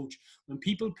business coach: when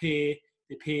people pay,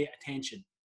 they pay attention.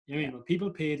 You know what I mean? When people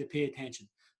pay, they pay attention.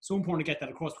 So important to get that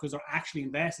across, because they're actually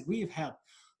invested. We have helped,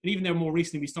 and even there more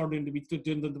recently, we started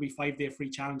doing the 5-day free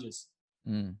challenges.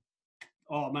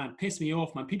 Oh man, piss me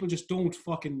off, man. People just don't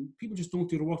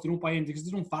do the work. They don't buy in because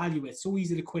they don't value it. It's so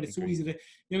easy to quit. It's so easy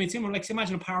to, similar, like,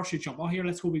 imagine a parachute jump. Oh, here,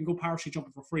 let's go. We can go parachute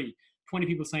jumping for free. 20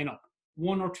 people sign up.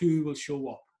 1 or 2 will show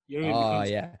up. You know what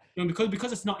I mean?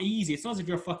 Because it's not easy. It's not as if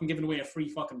you're fucking giving away a free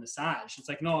fucking massage. It's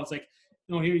like, no, it's like,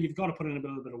 here, you've got to put in a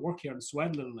little bit of work here and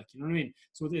sweat a little, like, you know what I mean?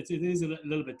 So it is a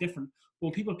little bit different. But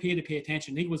when people pay to pay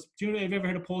attention, have you ever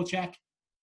heard of Paul Check?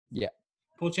 Yeah.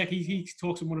 Paul Check, he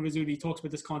talks in one of his videos, he talks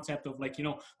about this concept of, like,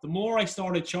 the more I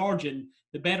started charging,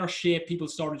 the better shape people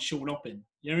started showing up in.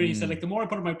 You know what I mean? He said, like, the more I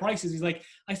put up my prices, he's like,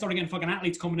 I started getting fucking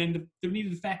athletes coming in, they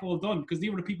needed the feck all done, because they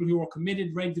were the people who are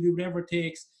committed, ready to do whatever it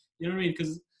takes. You know what I mean?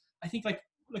 Because I think, like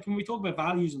when we talk about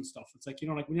values and stuff, it's like,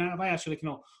 like, when I ask you, like,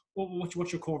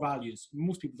 what's your core values?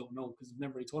 Most people don't know because they've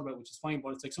never really thought about it, which is fine, but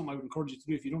it's like something I would encourage you to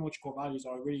do. If you don't know what your core values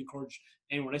are, I really encourage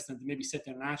anyone listening to maybe sit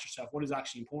down and ask yourself, what is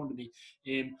actually important to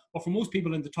me? But for most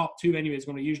people, in the top 2 anyway, is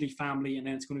going to usually family, and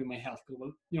then it's going to be my health.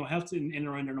 Well, health's in and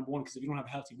around number 1, because if you don't have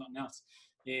health, you've nothing else.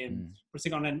 But it's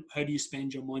like, and then how do you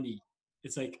spend your money?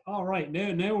 It's like, all right,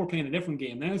 now we're playing a different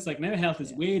game. Now it's like, now health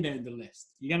is way down the list.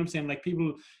 You get what I'm saying? Like,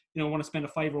 people, want to spend a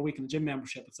 $5 a week in a gym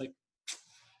membership. It's like,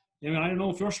 I don't know,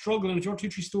 if you're struggling, if you're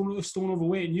 2-3 stone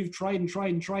overweight, and you've tried,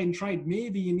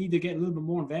 maybe you need to get a little bit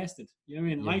more invested. You know what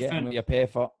I mean? You get what you pay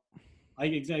for.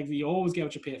 Exactly. You always get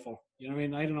what you pay for. You know what I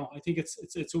mean? I don't know. I think it's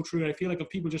so true. I feel like if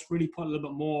people just really put a little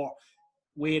bit more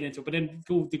weight into it, but then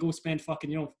they go spend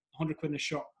fucking, 100 quid in a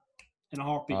shirt in a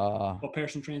heartbeat, but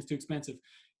personal training's too expensive.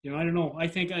 I don't know. I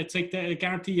think it's like, I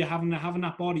guarantee you, having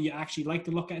that body you actually like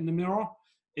to look at in the mirror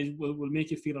will make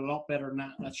you feel a lot better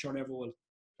than that shirt ever will.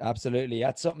 Absolutely.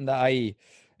 That's something that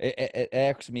it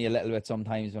irks me a little bit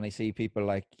sometimes when I see people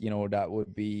like, that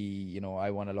would be,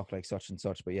 I want to look like such and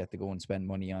such, but you have to go and spend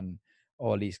money on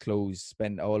all these clothes,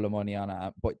 spend all the money on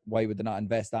it. But why would they not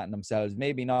invest that in themselves?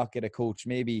 Maybe not get a coach,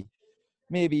 maybe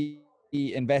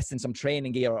invest in some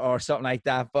training gear or something like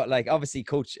that. But like, obviously,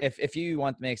 coach, if you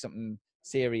want to make something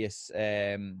serious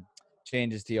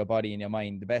changes to your body and your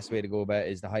mind, the best way to go about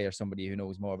it is to hire somebody who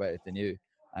knows more about it than you.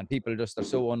 And people just are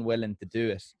so unwilling to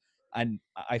do it. And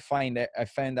I found that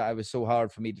it was so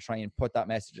hard for me to try and put that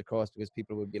message across, because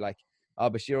people would be like, oh,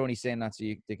 but you're only saying that so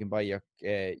they can buy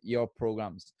your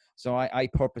programs. So I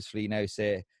purposefully now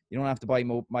say, you don't have to buy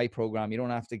my program. You don't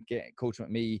have to get coaching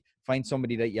with me. Find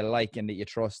somebody that you like and that you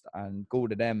trust and go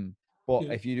to them. But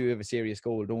if you do have a serious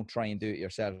goal, don't try and do it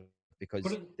yourself, because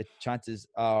the chances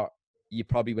are you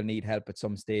probably will need help at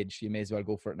some stage. You may as well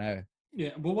go for it now.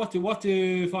 Yeah, but what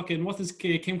does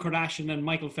Kim Kardashian and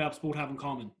Michael Phelps both have in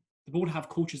common? they both have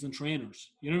coaches and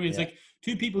trainers. You know what I mean? It's Yeah. like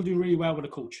two people do really well with a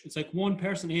coach. It's like one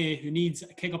person A who needs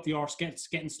a kick up the arse,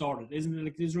 getting started, isn't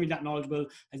really that knowledgeable,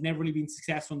 has never really been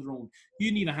successful on their own.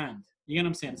 You need a hand. You get what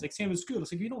I'm saying? It's like same as school.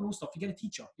 It's like if you don't know stuff, you get a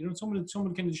teacher. You know,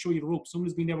 someone can show you the ropes. Someone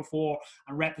who's been there before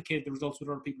and replicated the results with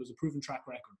other people as a proven track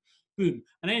record. Boom.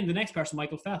 And then the next person,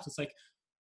 Michael Phelps, it's like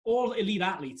all elite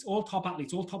athletes, all top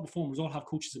performers, all have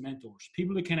coaches and mentors.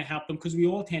 People that kind of help them because we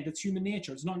all tend, it's human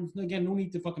nature. It's not, again, no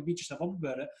need to fucking beat yourself up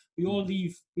about it. We all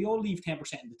leave 10%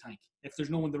 in the tank if there's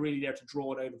no one really there to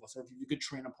draw it out of us, or if you're a good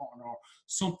training partner or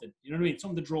something. You know what I mean?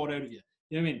 Something to draw it out of you.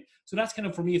 You know what I mean? So that's kind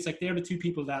of, for me, it's like they're the two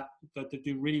people that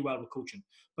do really well with coaching.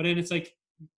 But then it's like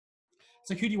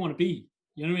who do you want to be?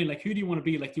 You know what I mean? Like, who do you want to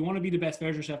be? Like, do you want to be the best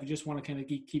version of yourself? You just want to kind of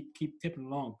keep tipping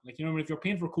along. Like, you know what I mean? If you're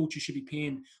paying for a coach, you should be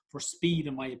paying for speed,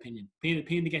 in my opinion. Paying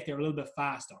to get there a little bit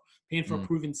faster. Paying for a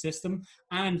proven system.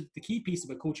 And the key piece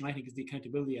about coaching, I think, is the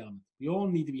accountability element. We all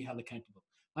need to be held accountable.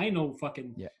 I know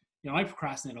I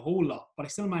procrastinate a whole lot, but I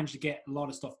still manage to get a lot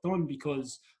of stuff done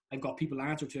because I've got people to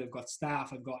answer to, I've got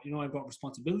staff, I've got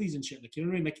responsibilities and shit. Like, you know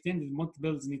what I mean? Like, at the end of the month, the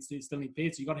bills still need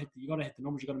paid, so you gotta hit the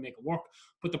numbers, you gotta make it work.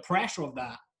 But the pressure of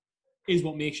that is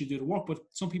what makes you do the work. But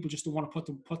some people just don't want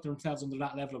to put themselves under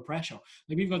that level of pressure.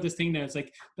 Like, we've got this thing now, it's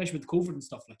like, especially with COVID and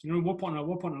stuff, like, you know, we're putting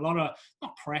a lot of,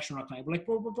 not pressure on our client, but like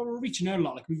we're reaching out a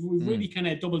lot. Like, we've really kind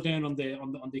of doubled down on the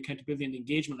accountability and the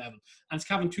engagement level. And it's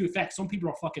having two effects. Some people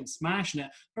are fucking smashing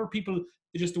it. Other people,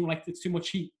 they just don't like, it's too much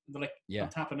heat. They're like, I'm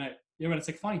tapping out. You know, and it's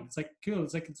like, fine. It's like, cool.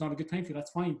 It's like, it's not a good time for you.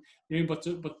 That's fine. You know, but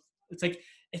it's like,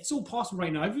 it's so possible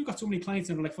right now. We've got so many clients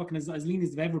that are like fucking as lean as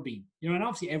they've ever been. You know, and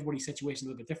obviously everybody's situation is a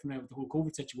little bit different now with the whole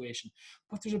COVID situation.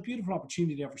 But there's a beautiful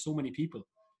opportunity there for so many people.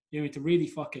 You know, to really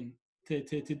fucking to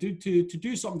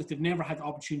do something that they've never had the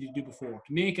opportunity to do before.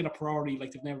 To make it a priority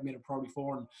like they've never made a priority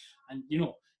before, and you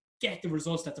know, get the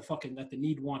results that they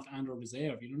need, want, and or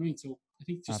deserve. You know what I mean? So I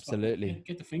think just absolutely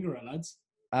get the finger out, lads.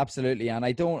 Absolutely. And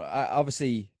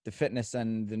obviously the fitness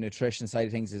and the nutrition side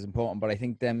of things is important, but I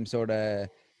think them sort of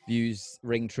views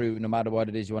ring true no matter what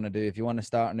it is you want to do. If you want to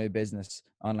start a new business,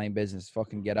 online business,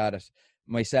 fucking get at it.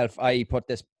 Myself, I put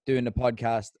this doing the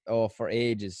podcast for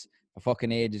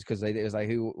fucking ages, because it was like,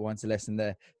 who wants to listen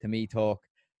to me talk?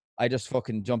 I just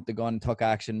fucking jumped the gun, took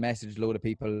action, messaged a load of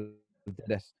people,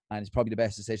 did it, and it's probably the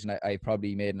best decision I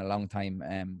probably made in a long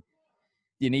time.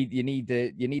 You need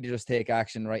to just take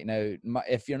action right now.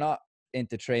 If you're not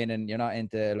into training, you're not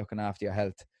into looking after your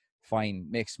health, fine,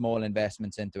 make small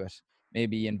investments into it.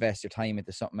 Maybe invest your time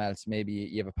into something else. Maybe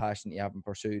you have a passion that you haven't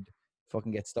pursued.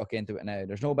 Fucking get stuck into it now.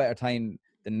 There's no better time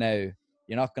than now.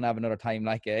 You're not going to have another time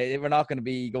like it. We're not going to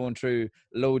be going through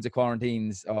loads of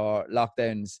quarantines or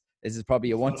lockdowns. This is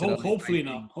probably a once in a lifetime hopefully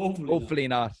thing. not. Hopefully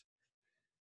not.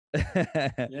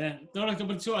 Yeah, no, like,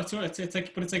 but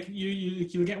it's like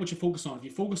you'll get what you focus on. If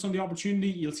you focus on the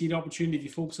opportunity, you'll see the opportunity. If you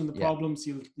focus on the problems,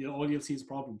 all you'll see is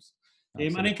problems.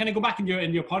 And then kind of go back in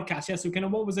your podcast. Yeah, so kind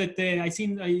of what was it?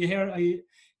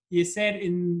 You said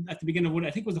at the beginning of what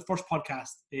I think was the first podcast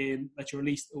that you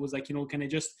released. It was like, you know, kind of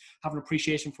just have an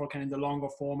appreciation for kind of the longer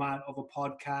format of a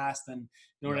podcast, and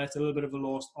you know, that's a little bit of a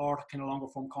lost art, kind of longer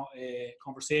form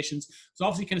conversations. So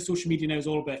obviously, kind of social media now is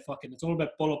all about it's all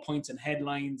about bullet points and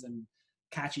headlines and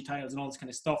catchy titles and all this kind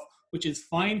of stuff, which is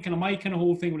fine. Kind of my kind of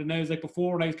whole thing with it now is like,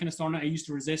 before I was kind of starting out, I used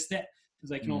to resist it.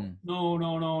 It's like, you know, no.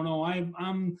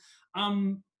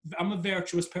 I'm a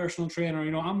virtuous personal trainer.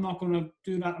 You know, I'm not going to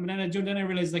do that. I mean, then I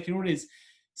realized, like, you know what it is?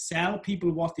 Sell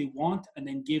people what they want and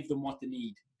then give them what they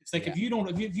need. It's like, if you're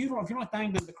not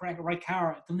dangling the right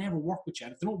car, they'll never work with you.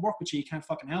 And if they don't work with you, you can't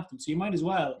fucking help them. So you might as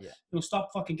well, you know, stop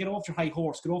fucking, get off your high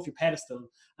horse, get off your pedestal,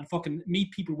 and fucking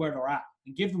meet people where they're at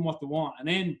and give them what they want. And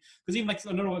then, because even like,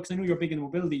 because I know you're big in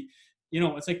mobility, you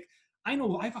know, it's like, I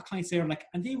know I've got clients there, like,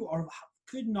 and they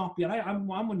could not be, and I'm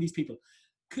one of these people,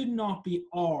 could not be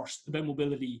arsed about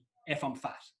mobility if I'm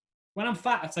fat. When I'm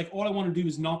fat, it's like, all I want to do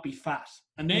is not be fat.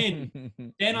 And then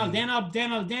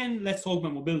then let's talk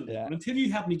about mobility. Yeah. But until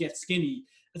you help me get skinny,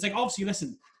 it's like, obviously,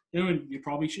 listen, you know, you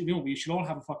probably should, you know, we should all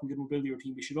have a fucking good mobility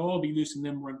routine. We should all be loose and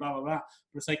limber and blah, blah, blah.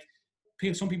 But it's like,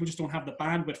 some people just don't have the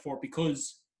bandwidth for it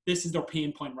because this is their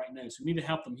pain point right now. So we need to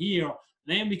help them here. And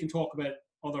then we can talk about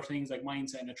other things like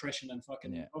mindset, nutrition, and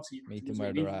fucking, obviously, meet them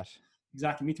where they're at.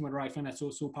 Exactly, meet them where they're at. I find that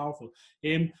so powerful.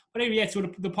 But anyway, so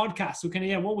the podcast. So kind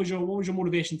of, what was your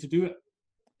motivation to do it?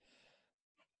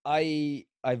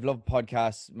 I've loved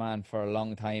podcasts, man, for a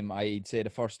long time. I'd say the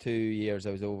first 2 years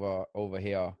I was over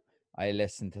here, I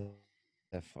listened to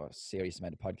a serious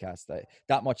amount of podcasts.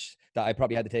 That much that I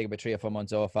probably had to take about 3 or 4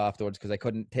 months off afterwards because I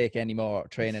couldn't take any more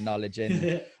training knowledge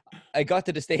in. I got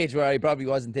to the stage where I probably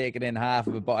wasn't taking in half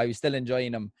of it, but I was still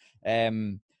enjoying them.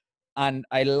 And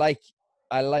I like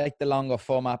I like the longer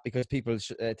format because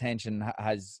people's attention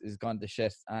has gone to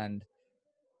shit. And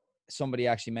somebody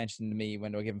actually mentioned to me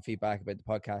when they were giving feedback about the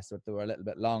podcast that they were a little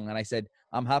bit long, and I said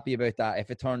I'm happy about that.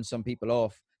 If it turns some people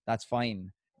off, that's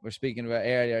fine. We're speaking about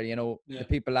earlier, you know, the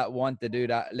people that want to do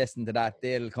that, listen to that,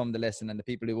 they'll come to listen, and the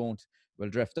people who won't will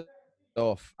drift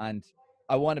off. And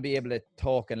I want to be able to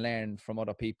talk and learn from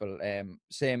other people.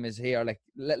 Same as here, like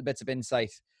little bits of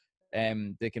insight.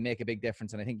 They can make a big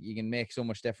difference, and I think you can make so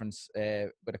much difference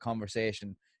with a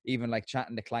conversation, even like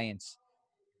chatting to clients.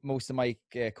 Most of my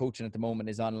coaching at the moment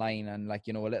is online, and like,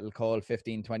 you know, a little call,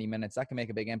 15-20 minutes, that can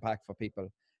make a big impact for people,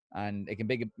 and it can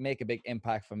make a big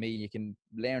impact for me. You can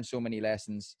learn so many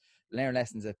lessons, learn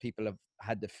lessons that people have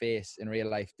had to face in real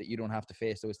life, that you don't have to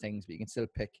face those things, but you can still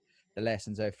pick the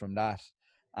lessons out from that.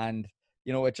 And,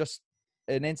 you know, it just,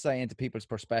 an insight into people's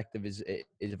perspective is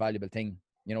a valuable thing.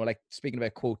 You know, like speaking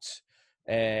about quotes,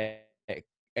 a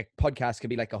podcast could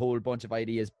be like a whole bunch of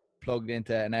ideas plugged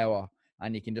into an hour,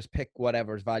 and you can just pick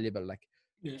whatever is valuable. Like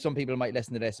some people might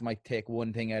listen to this, might take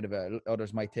one thing out of it,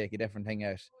 others might take a different thing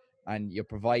out, and you're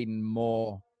providing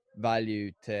more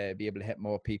value to be able to hit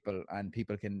more people, and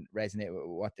people can resonate with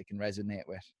what they can resonate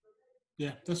with.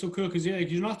 Yeah, that's so cool, because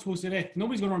you're not supposed to.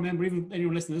 Nobody's going to remember, even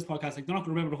anyone listening to this podcast, like they're not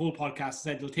going to remember the whole podcast.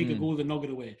 Said they'll take a golden nugget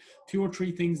away, 2 or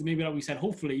 3 things maybe that we said.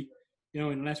 Hopefully, you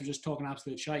know, unless we're just talking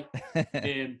absolute shite, that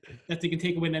they can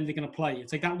take away and then they can apply.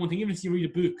 It's like that one thing. Even if you read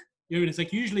a book, you know, it's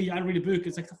like usually I read a book,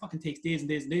 it's like it fucking takes days and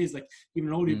days and days. Like even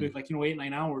an audio book, like, you know,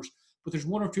 8-9 hours. But there's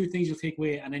 1 or 2 things you'll take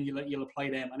away, and then you'll apply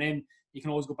them, and then you can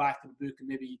always go back to the book and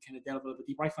maybe kind of delve a little bit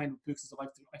deeper. I find with books and stuff, I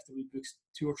have to read books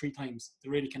 2 or 3 times to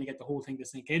really kind of get the whole thing to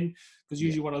sink in. Because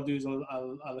usually what I'll do is I'll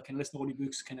kind of listen to audio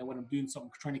books kind of when I'm doing something,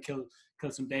 trying to kill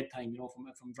some dead time, you know,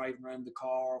 from driving around the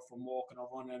car, from walking or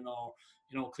running, or,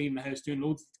 you know, cleaning the house, doing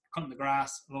loads, cutting the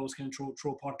grass. I'll always kind of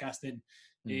throw a podcast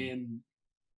in.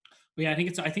 But yeah, I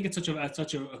think it's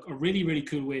such a really, really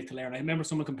cool way to learn. I remember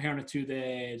someone comparing it to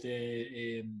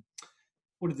the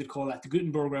what did they call that? The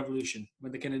Gutenberg Revolution,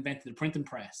 when they kind of invented the printing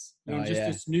press. You know,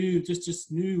 this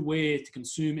new way to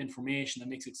consume information that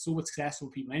makes it so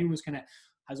accessible to people. Anyone who's kind of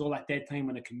has all that dead time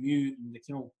on a commute and, like,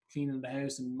 you know, cleaning the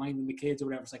house and minding the kids or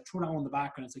whatever, it's like throw that on in the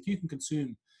background. It's like you can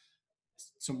consume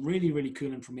some really, really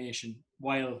cool information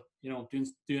while, you know,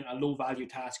 doing a low value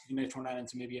task. You can now turn that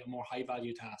into maybe a more high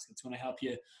value task. It's going to help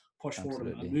you push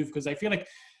forward and move, because I feel like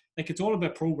it's all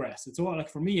about progress. It's all, like,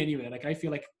 for me anyway, like I feel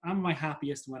like I'm my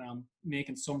happiest when I'm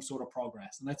making some sort of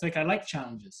progress. And that's like, I like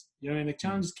challenges, you know what I mean? Like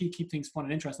challenges keep things fun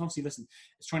and interesting. Obviously, listen,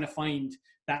 it's trying to find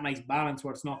that nice balance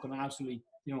where it's not going to absolutely,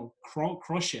 you know,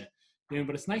 crush it, you know,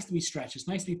 but it's nice to be stretched. It's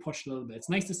nice to be pushed a little bit. It's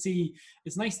nice to see,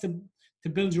 it's nice to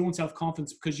build your own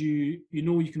self-confidence, because you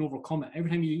know you can overcome it.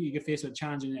 Every time you get faced with a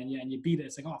challenge and you beat it,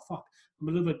 it's like, oh fuck, I'm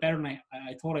a little bit better than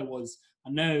I thought I was.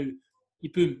 And now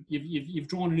you've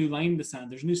drawn a new line in the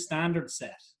sand. There's a new standard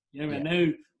set. You know, and now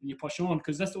when you push on,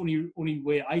 because that's the only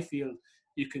way I feel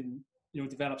you can, you know,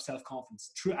 develop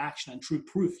self-confidence through action and through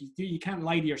proof. You can't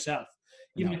lie to yourself.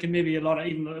 Even it can maybe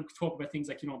even talk about things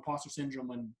like, you know, imposter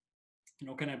syndrome, and, you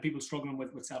know, kind of people struggling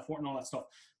with self-worth and all that stuff.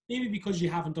 Maybe because you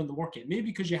haven't done the work yet. Maybe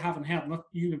because you haven't helped, not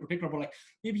you in particular, but like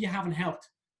maybe you haven't helped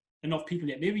enough people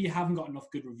yet. Maybe you haven't got enough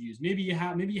good reviews. Maybe you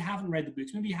haven't read the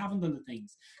books. Maybe you haven't done the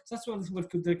things. So that's what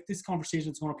this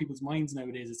conversation is going on people's minds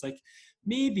nowadays. It's like,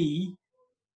 maybe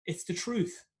it's the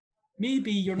truth.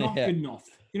 Maybe you're not good enough.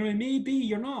 You know what I mean? Maybe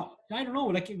you're not. I don't know.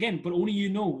 Like, again, but only you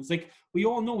know. It's like, we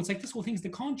all know. It's like this whole thing's the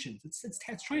conscience. It's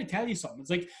trying to tell you something.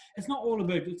 It's like, it's not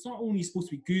only supposed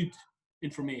to be good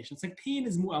information. It's like pain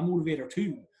is a motivator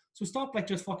too. So stop like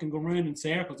just fucking going around in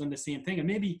circles on the same thing, and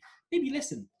maybe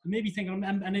listen, and maybe think,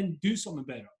 and then do something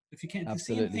about it. If you can't,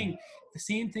 the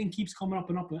same thing keeps coming up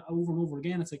and up and over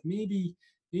again. It's like, maybe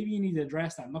you need to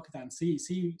address that and look at that and see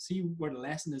where the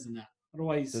lesson is in that.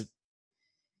 Otherwise,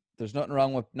 there's nothing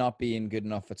wrong with not being good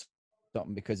enough at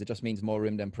something, because it just means more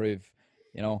room to improve,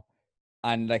 you know.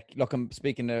 And like, look, I'm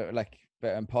speaking to like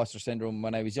about imposter syndrome.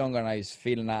 When I was younger and I was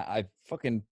feeling that, I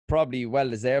fucking probably well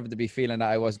deserved to be feeling that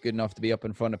I was good enough to be up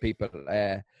in front of people.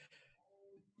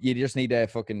 You just need to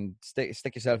fucking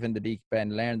stick yourself in the deep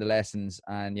end, learn the lessons,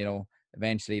 and, you know,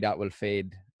 eventually that will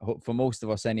fade, for most of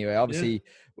us anyway. Obviously,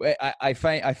 I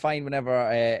find whenever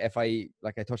if I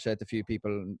touched out a few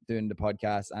people doing the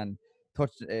podcast and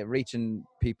reaching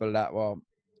people that were,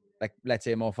 like, let's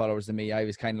say, more followers than me, I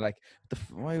was kind of like,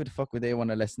 why the fuck would they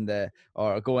want to listen to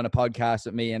or go on a podcast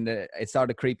with me? And it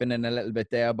started creeping in a little bit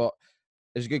there. But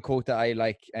there's a good quote that I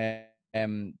like.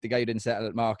 The guy who didn't settle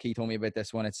it, Mark, he told me about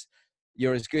this one. It's,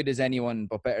 you're as good as anyone,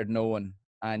 but better than no one.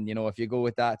 And, you know, if you go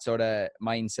with that sort of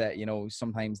mindset, you know,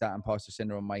 sometimes that imposter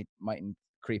syndrome mightn't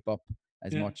creep up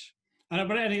as much. But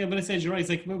I said you're right. It's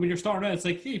like when you're starting out, it's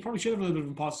like you probably should have a little bit of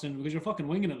imposter syndrome because you're fucking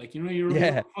winging it. Like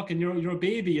Yeah. you're a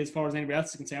baby as far as anybody else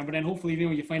is concerned. But then hopefully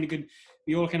you find a good.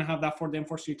 We all kind of have that for them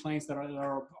first few clients that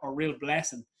are a real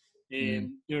blessing. To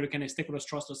kind of stick with us,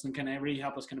 trust us, and kind of really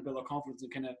help us kind of build our confidence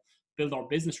and kind of build our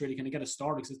business. Really kind of get us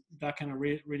started because that kind of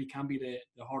really can be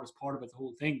the hardest part of it, the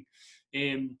whole thing.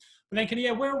 But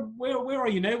then where are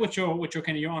you now with your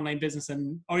kind of your online business,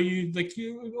 and are you like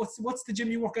what's the gym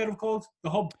you work out of called? The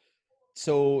Hub?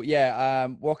 So yeah,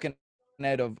 working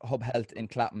out of Hub Health in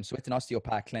Clapham. So it's an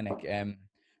osteopath clinic,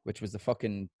 which was the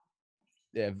fucking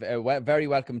very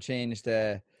welcome change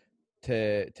to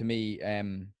me.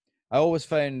 I always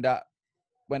found that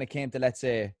when it came to, let's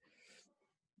say,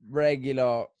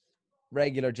 regular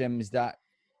gyms, that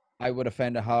I would have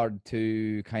found it hard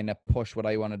to kind of push what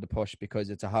I wanted to push because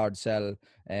it's a hard sell.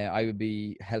 I would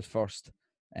be health first.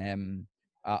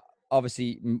 Uh,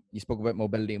 Obviously, you spoke about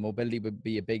mobility. Mobility would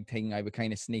be a big thing. I would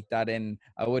kind of sneak that in.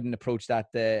 I wouldn't approach that.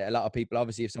 A lot of people,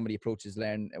 obviously, if somebody approaches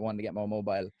wanting to get more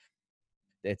mobile,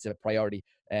 it's a priority.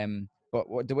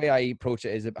 But the way I approach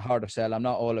it is a harder sell. I'm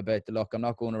not all about the look. I'm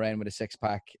not going around with a six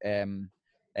pack,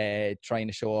 trying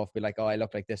to show off, be like, oh, I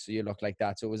look like this, so you look like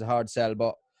that. So it was a hard sell,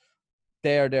 but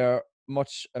they're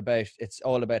much about, it's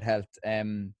all about health.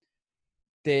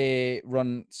 They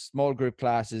run small group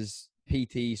classes,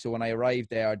 PT. So when I arrived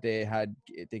there, they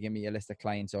gave me a list of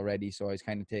clients already. So I was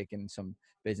kind of taking some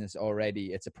business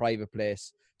already. It's a private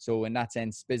place. So in that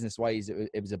sense, business wise,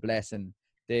 it was a blessing.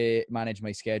 They manage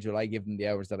my schedule. I give them the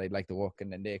hours that I'd like to work,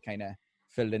 and then they kind of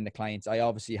filled in the clients. I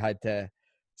obviously had to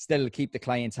still keep the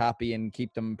clients happy and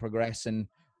keep them progressing.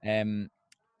 Been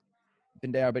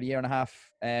there about a year and a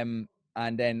half. And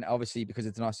then obviously, because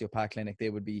it's an osteopath clinic, they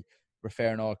would be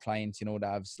referring all clients, that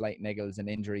have slight niggles and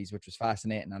injuries, which was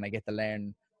fascinating. And I get to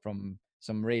learn from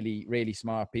some really, really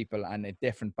smart people and a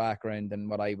different background than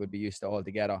what I would be used to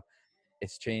altogether.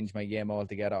 It's changed my game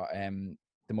altogether.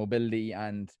 The mobility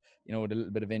and, the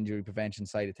little bit of injury prevention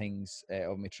side of things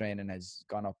of my training has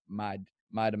gone up mad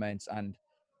amounts. And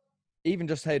even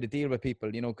just how to deal with people,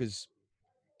 because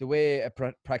the way a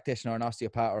practitioner, an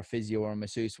osteopath or a physio or a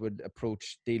masseuse would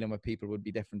approach dealing with people would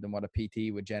be different than what a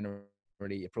PT would generally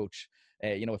approach.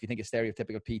 If you think a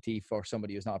stereotypical PT for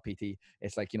somebody who's not a PT,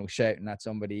 it's like, shouting at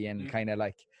somebody and kind of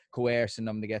like coercing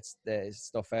them to get the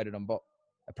stuff out of them. But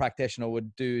a practitioner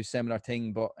would do similar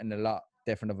thing, but in a lot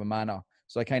different of a manner.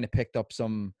 So I kind of picked up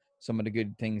some of the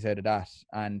good things out of that.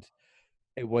 And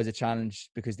it was a challenge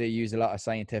because they use a lot of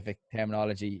scientific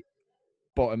terminology,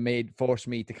 but it forced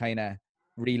me to kind of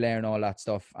relearn all that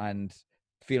stuff and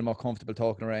feel more comfortable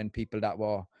talking around people that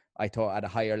were, I thought, at a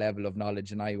higher level of knowledge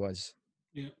than I was.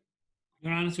 Yeah.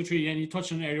 You're honest with you, and you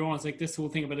touched on it earlier on. It's like this whole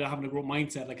thing about having a growth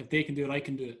mindset. Like if they can do it, I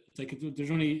can do it. It's like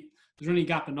there's only a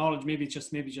gap in knowledge. Maybe it's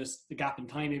just the gap in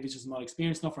time. Maybe it's just not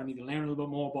experienced enough, or I need to learn a little bit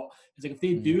more. But it's like if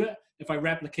they do it, if I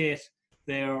replicate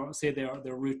their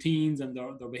routines and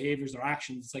their behaviors, their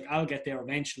actions, it's like I'll get there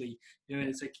eventually.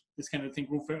 It's like this kind of thing: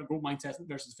 growth mindset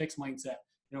versus fixed mindset.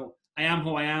 I am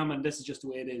who I am, and this is just the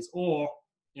way it is. Or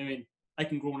I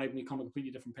can grow and I can become a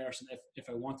completely different person if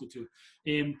I wanted to.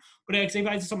 But it's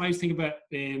something I was thinking about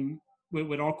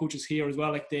with our coaches here as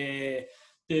well, like the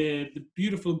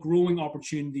beautiful growing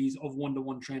opportunities of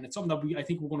one-to-one training. It's something that I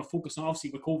think we're going to focus on.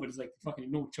 Obviously, with COVID, it's like fucking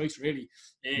no choice really.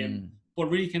 But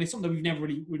really, kind of something that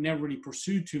we've never really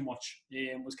pursued too much.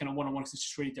 Was kind of one-on-one because it's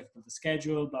just really difficult to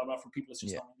schedule. Blah blah. For people, it's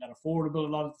just not that affordable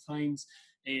a lot of the times.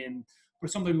 But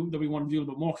something that we want to do a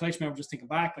little bit more. Because I just remember just thinking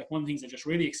back, like one of the things that just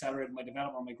really accelerated my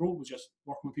development and my growth was just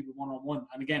working with people one-on-one.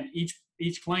 And again,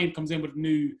 each client comes in with a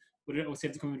new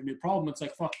problem. It's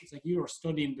like, fuck, it's like you are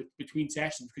studying between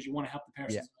sessions because you want to help the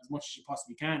person as much as you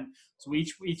possibly can. So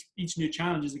each new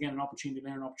challenge is, again, an opportunity to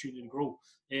learn, an opportunity to grow.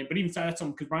 But even that's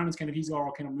something, because Brandon's he's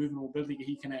all kind of moving mobility.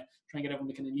 He kind of try and get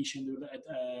everyone to kind of niche into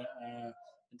a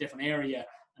different area.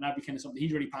 And that'd be kind of something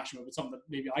he's really passionate about, but something that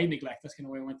maybe I neglect. That's kind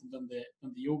of why I went and done the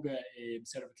yoga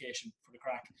certification for the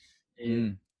crack.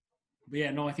 But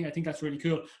yeah, no, I think that's really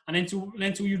cool. And then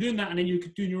so you're doing that, and then you're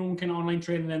doing your own kind of online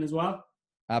training then as well.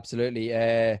 Absolutely.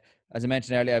 As I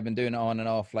mentioned earlier, I've been doing it on and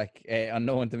off, like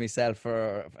unknown to myself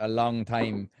for a long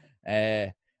time.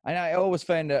 And I always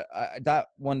found that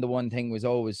one-to-one thing was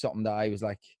always something that I was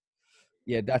like,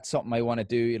 yeah, that's something I want to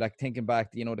do. Like thinking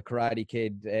back to, the Karate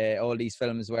Kid, all these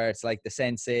films where it's like the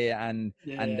sensei and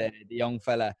the young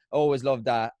fella. Always loved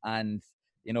that. And,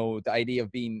 the idea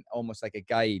of being almost like a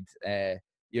guide,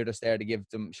 you're just there to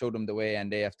show them the way,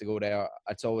 and they have to go there.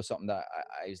 It's always something that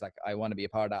I was like, I want to be a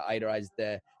part of that, either as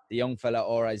the young fella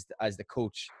or as the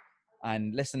coach.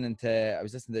 And I was listening to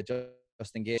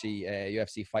Justin Gaethje,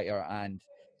 UFC fighter, and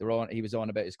he was on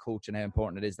about his coach and how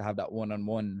important it is to have that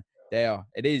one-on-one there.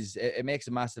 It makes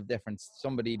a massive difference.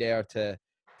 Somebody there to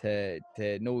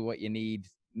know what you need,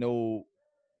 know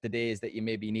the days that you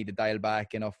maybe need to dial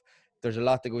back enough. There's a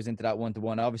lot that goes into that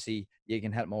one-to-one. Obviously, you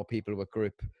can help more people with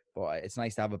group, but it's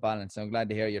nice to have a balance. So I'm glad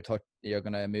to hear you're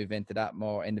going to move into that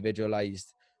more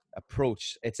individualized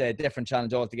approach. It's a different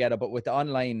challenge altogether, but with the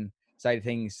online side of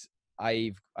things,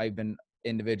 I've been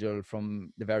individual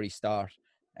from the very start.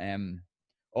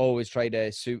 Always try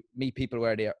to meet people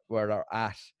where they're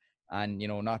at, and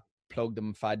not plug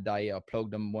them fad diet or plug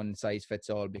them one size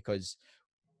fits all, because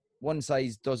one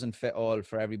size doesn't fit all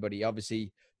for everybody.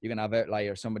 Obviously, you're gonna have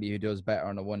outliers, somebody who does better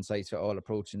on a one size fit all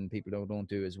approach, and people who don't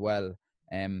do as well.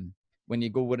 When you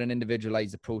go with an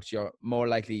individualized approach, you're more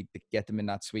likely to get them in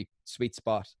that sweet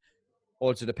spot.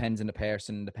 Also depends on the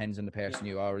person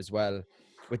you are as well.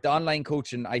 With the online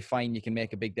coaching, I find you can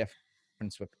make a big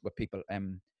difference with people.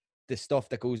 The stuff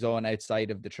that goes on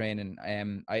outside of the training,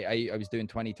 I was doing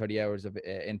 20-30 hours of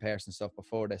in-person stuff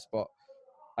before this, but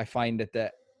I find that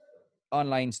the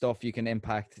online stuff, you can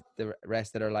impact the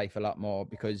rest of their life a lot more,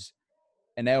 because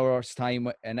an hour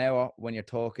when you're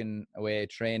talking away,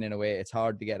 training away, it's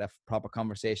hard to get a proper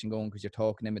conversation going because you're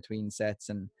talking in between sets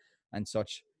and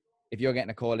such. If you're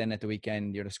getting a call in at the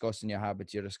weekend, you're discussing your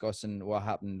habits, you're discussing what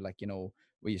happened, like,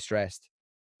 were you stressed?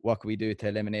 What can we do to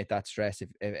eliminate that stress?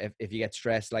 If you get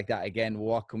stressed like that again,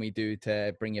 what can we do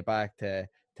to bring you back to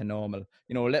normal?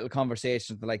 Little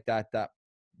conversations like that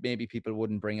maybe people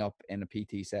wouldn't bring up in a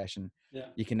PT session. Yeah.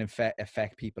 You can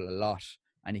affect people a lot,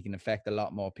 and you can affect a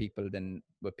lot more people than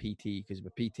with PT, because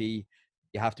with PT,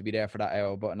 you have to be there for that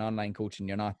hour, but in online coaching,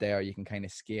 you're not there. You can kind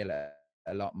of scale it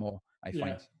a lot more, I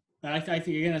find. I think,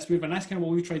 again, that's beautiful. And that's kind of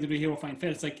what we try to do here with Find Fit.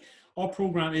 It's like, our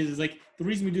program is like, the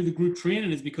reason we do the group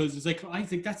training is because it's like, I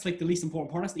think that's like the least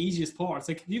important part. That's the easiest part. It's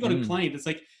like, if you got a client, it's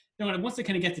like, once they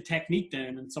kind of get the technique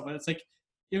down and stuff, it's like,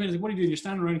 what do you do? You're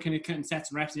standing around kind of counting sets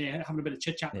and reps, and you're having a bit of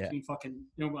chit chat between fucking,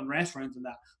 on restaurants and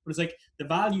that. But it's like, the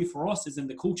value for us is in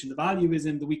the coaching. The value is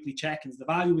in the weekly check-ins. The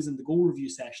value is in the goal review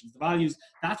sessions.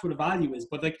 That's where the value is.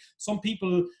 But like, some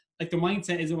people, like, their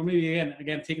mindset is, well, maybe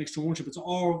again, taking extra ownership. It's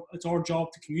our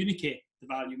job to communicate the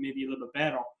value maybe a little bit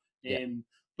better.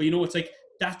 But it's like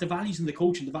that. The value's in the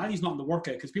coaching. The value's not in the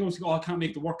workout, because people say, "Oh, I can't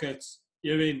make the workouts."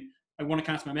 You know what I mean? I want to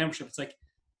cancel my membership. It's like,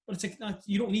 but it's like,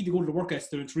 you don't need to go to the workouts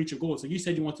to reach your goals. Like you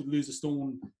said, you wanted to lose a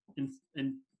stone in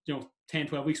 10,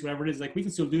 12 weeks, whatever it is. Like, we can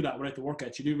still do that without the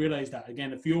workouts. You do realize that,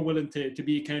 again, if you're willing to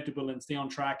be accountable and stay on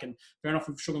track, and fair enough, if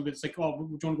you're struggling, but it's like, oh,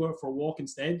 would you want to go out for a walk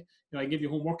instead? I give you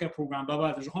a home workout program, blah,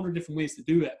 blah. There's 100 different ways to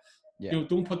do it.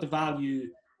 Don't put the value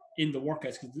in the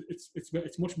workouts, because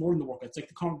it's much more than the workouts. Like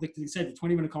you said, the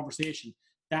 20-minute conversation,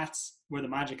 that's where the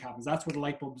magic happens. That's where the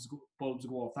light bulbs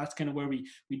go off. That's kind of where we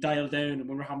dial down, and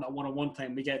when we're having that one-on-one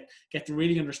time, we get to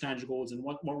really understand your goals and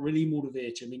what really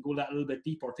motivates you, and then go that a little bit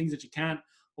deeper, things that you can't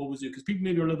always do, because people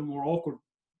maybe are a little bit more awkward,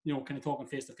 kind of talking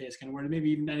face to face, kind of where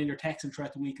maybe even in your texting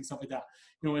throughout the week and stuff like that.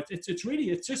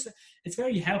 It's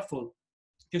very helpful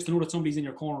just to know that somebody's in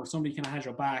your corner, somebody kind of has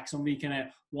your back, somebody kind of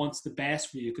wants the best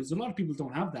for you, because a lot of people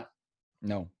don't have that.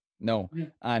 No.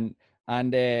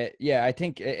 And I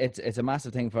think it's a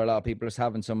massive thing for a lot of people, just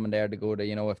having someone there to go to,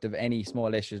 if they have any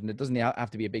small issues, and it doesn't have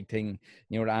to be a big thing,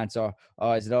 to answer,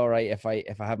 oh, is it all right if I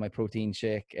have my protein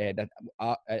shake that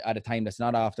at a time that's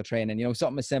not after training,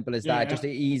 something as simple as that. Just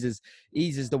eases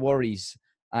the worries.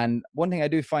 And one thing I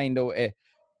do find, though,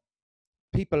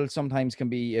 people sometimes can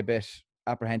be a bit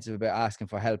apprehensive about asking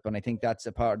for help, and I think that's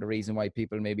a part of the reason why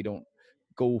people maybe don't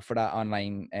go for that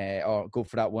online or go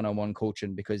for that one-on-one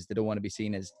coaching, because they don't want to be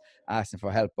seen as asking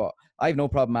for help. But I have no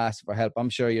problem asking for help.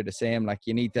 I'm sure you're the same. Like,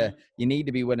 you need to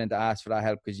be willing to ask for that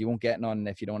help, because you won't get none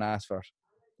if you don't ask for it.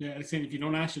 Yeah, like saying, if you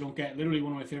don't ask, you don't get. Literally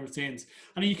one of my favorite sayings.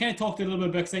 And you kind of talked a little bit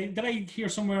about, did I hear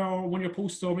somewhere, or one of your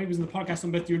posts, or maybe it was in the podcast,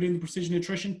 about you're doing the precision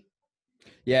nutrition?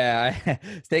 Yeah,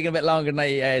 it's taking a bit longer than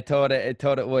I thought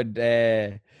it would.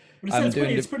 But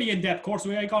it's pretty in-depth course.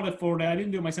 I got it I didn't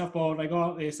do it myself, but I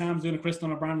got Sam's doing it, Chris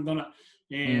done it, Brandon done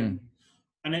it.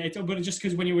 But it's just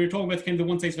because when you were talking about kind of the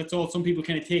one size fits all, some people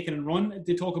kind of take it and run.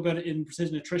 They talk about it in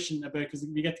precision nutrition, because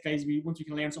we get the guys, once we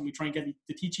can learn something, we try and get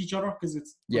to teach each other, because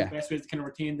it's the best way to kind of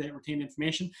retain the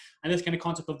information. And this kind of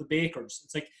concept of the bakers.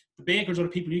 It's like, the bakers are the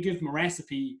people, you give them a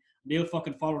recipe, they'll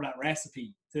fucking follow that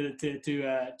recipe to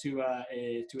a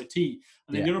T.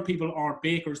 And then the other people aren't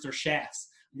bakers, they're chefs.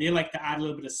 They like to add a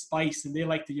little bit of spice, and they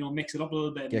like to mix it up a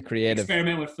little bit, get creative,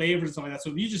 experiment with flavors and stuff like that. So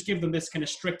if you just give them this kind of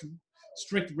strict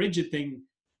rigid thing,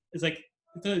 it's like,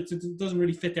 it doesn't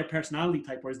really fit their personality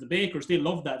type. Whereas the bakers, they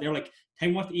love that. They're like, tell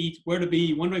me what to eat, where to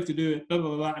be, when do I have to do it, blah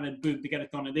blah blah, and then boom, they get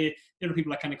it done. And they're the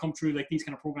people that kind of come through like these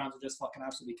kind of programs will just fucking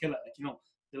absolutely kill it. Like,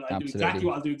 I'll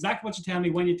do exactly what you tell me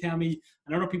when you tell me.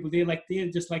 And other people, they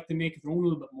just like to make it their own a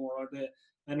little bit more, or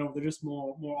they're just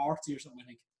more artsy or something, I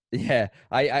think. Yeah,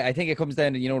 I think it comes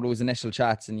down to, you know, those initial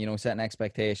chats and, you know, setting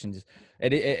expectations.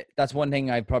 That's one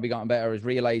thing I've probably gotten better, is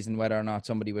realizing whether or not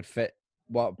somebody would fit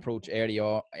what approach early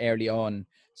on.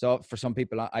 So for some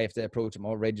people, I have to approach it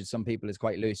more rigid. Some people is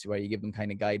quite loose, where you give them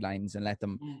kind of guidelines and let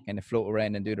them kind of float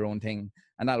around and do their own thing,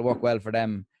 and that'll work well for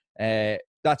them.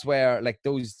 That's where, like,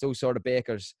 those sort of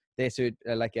bakers, they suit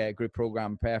like a group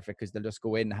program perfect, because they'll just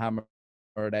go in, hammer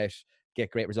it out, get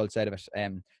great results out of it.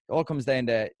 It all comes down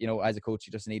to, you know, as a coach,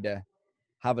 you just need to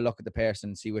have a look at the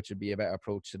person, see which would be a better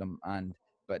approach to them.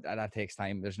 But that takes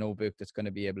time. There's no book that's going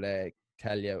to be able to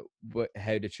tell you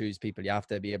how to choose people. You have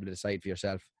to be able to decide for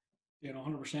yourself. You know,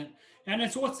 100%. And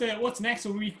it's what's next?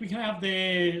 So we can have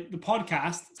the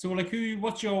podcast. So like,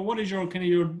 what is your kind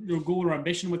of your goal or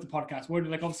ambition with the podcast? Where,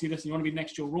 like, obviously, listen, you want to be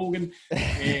next Joe Rogan.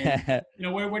 You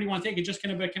know, where do you want to take it? Just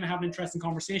kind of having interesting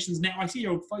conversations. Now, I see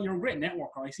you're a great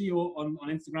networker. I see you on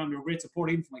Instagram. You're a great support,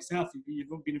 even for myself. You've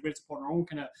been a great support on our own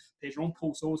kind of page, your own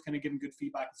posts, always kind of giving good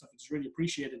feedback and stuff, which is really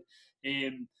appreciated.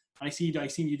 I see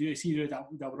you do that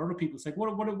with other people. It's like,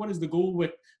 what is the goal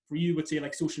for you with, say,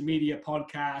 like, social media,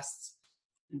 podcasts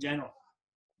in general?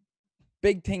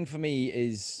 Big thing for me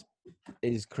is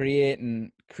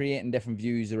creating different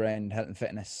views around health and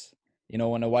fitness, you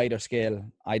know, on a wider scale.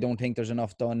 I don't think there's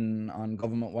enough done on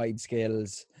government wide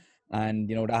scales, and,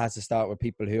 you know, that has to start with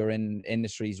people who are in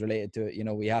industries related to it. You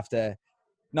know, we have to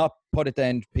not put it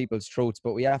down people's throats,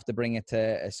 but we have to bring it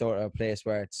to a sort of place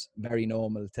where it's very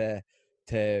normal to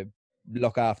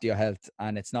look after your health,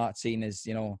 and it's not seen as,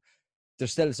 you know,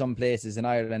 there's still some places in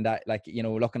Ireland that, like, you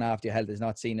know, looking after your health is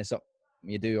not seen as something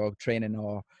you do, or training,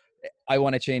 or I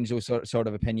want to change those sort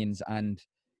of opinions and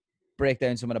break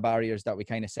down some of the barriers that we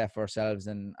kind of set for ourselves,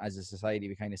 and as a society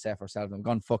we kind of set for ourselves. I'm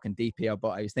gone fucking deep here, but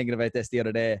I was thinking about this the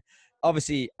other day.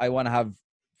 Obviously, I want to have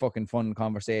fucking fun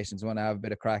conversations. I want to have a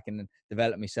bit of crack and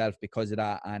develop myself because of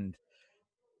that. And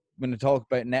when I talk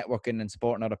about networking and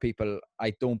supporting other people,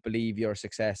 I don't believe you're a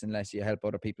success unless you help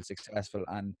other people successful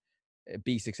and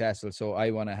be successful. So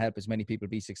I want to help as many people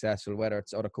be successful, whether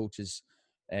it's other coaches,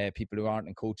 people who aren't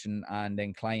in coaching, and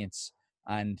then clients,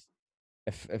 and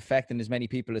affecting as many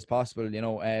people as possible. You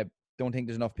know, don't think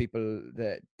there's enough people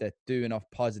that do enough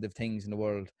positive things in the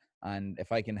world. And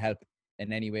if I can help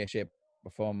in any way, shape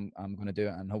or form, I'm going to do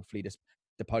it. And hopefully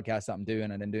the podcast that I'm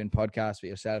doing, and then doing podcasts with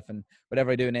yourself and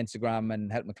whatever I do on Instagram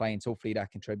and help my clients, hopefully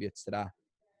that contributes to that.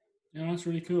 Yeah, that's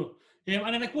really cool. Yeah,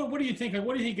 and then, like, what do you think? Like,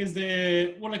 what do you think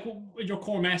is what your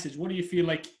core message? What do you feel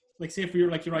like say for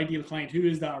your ideal client, who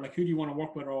is that, or like, who do you want to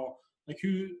work with, or like,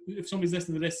 who, if somebody's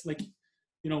listening to this, like,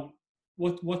 you know,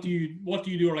 what do you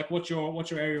do, or like, what's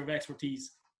your area of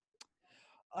expertise?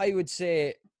 I would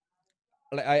say,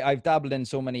 like, I've dabbled in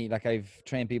so many, like, I've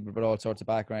trained people with all sorts of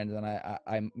backgrounds, and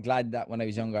I'm glad that when I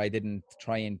was younger I didn't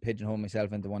try and pigeonhole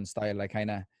myself into one style. I kind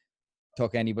of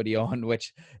took anybody on,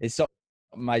 which is something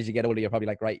as you get older you're probably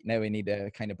like, right, now I need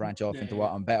to kind of branch off into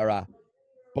what I'm better at.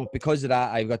 But because of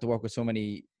that, I've got to work with so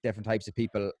many different types of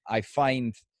people. I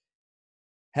find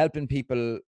helping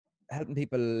people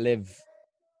live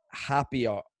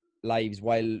happier lives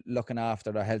while looking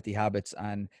after their healthy habits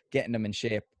and getting them in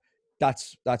shape.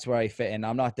 That's where I fit in.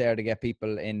 I'm not there to get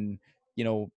people in, you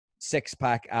know,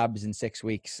 6-pack abs in 6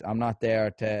 weeks. I'm not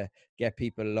there to get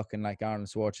people looking like Arnold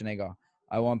Schwarzenegger.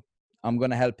 I'm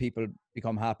going to help people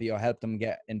become happy, or help them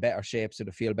get in better shape so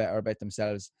they feel better about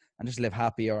themselves and just live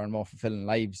happier and more fulfilling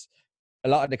lives. A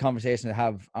lot of the conversations I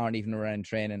have aren't even around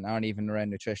training, aren't even around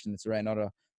nutrition. It's around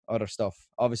other stuff.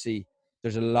 Obviously,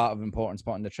 there's a lot of importance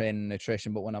put on the training and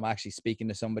nutrition, but when I'm actually speaking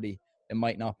to somebody, it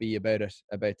might not be about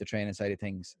the training side of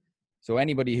things. So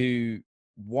anybody who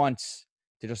wants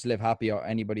to just live happier,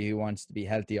 anybody who wants to be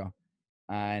healthier,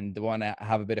 and want to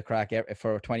have a bit of crack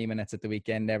for 20 minutes at the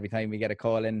weekend every time we get a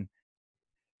call in,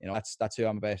 you know, that's who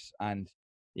I'm about. And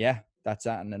yeah, that's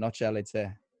that in a nutshell, I'd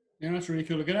say. Yeah, that's really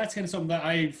cool. Look, that's kind of something that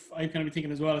I've kind of been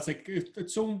thinking as well. It's like,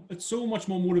 it's so much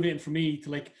more motivating for me to,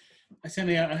 like,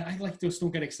 I like, just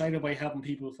don't get excited by having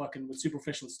people fucking with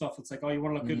superficial stuff. It's like, oh, you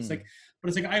want to look good. It's like, but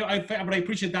it's like, but I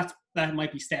appreciate that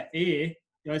might be step A.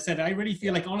 You know, I said, I really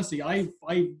feel like, honestly, I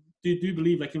do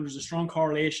believe, like, you know, there's a strong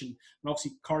correlation, and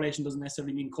obviously correlation doesn't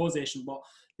necessarily mean causation, but,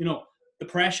 you know,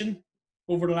 depression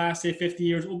over the last, say, 50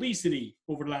 years, obesity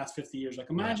over the last 50 years. Like,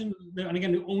 imagine, and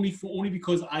again, only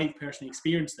because I've personally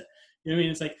experienced it. You know what I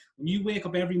mean? It's like, when you wake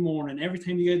up every morning, every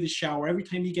time you get out of the shower, every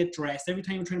time you get dressed, every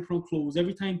time you're trying to put on clothes,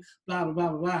 every time blah, blah, blah,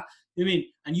 blah, blah. You know what I mean?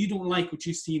 And you don't like what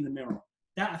you see in the mirror.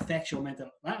 That affects your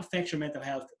mental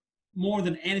health more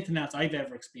than anything else I've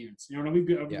ever experienced. You know, we're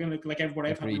going to, like everybody,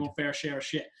 I've had my own fair share of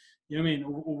shit. You know what I mean?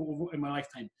 Over in my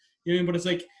lifetime. You know what I mean? But it's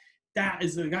like,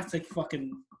 that's like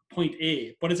fucking point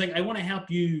A. But it's like, I want to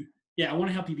help you. Yeah, I want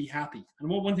to help you be happy. And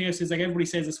one thing I say is, like, everybody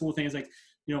says this whole thing is like,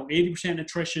 80%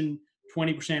 nutrition,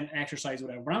 20% exercise,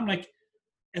 whatever. But I'm like,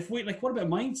 what about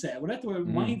mindset? Without the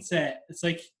mindset, it's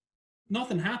like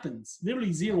nothing happens.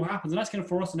 Literally zero happens. And that's kind of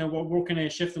for us now. We're kind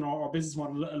of shifting our business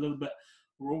model a little bit.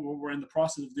 We're in the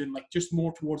process of doing, like, just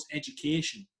more towards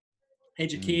education,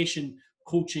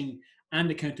 coaching,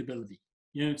 and accountability.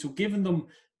 So giving them,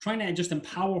 trying to just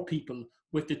empower people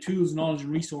with the tools, knowledge,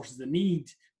 and resources they need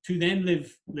to then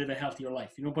live a healthier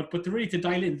life. But to really to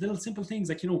dial in little simple things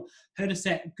like, how to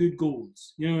set good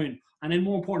goals. And then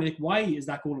more importantly, like, why is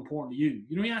that goal important to you?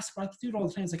 You ask, I do it all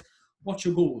the time. It's like, what's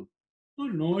your goal? I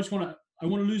don't know. I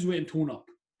want to lose weight and tone up.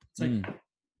 It's like,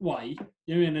 why?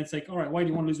 And it's like, all right, why do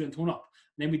you want to lose weight and tone up?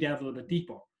 And then we delve a little bit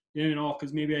deeper.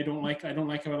 Because maybe I don't like how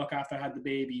I look after I had the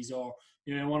babies, or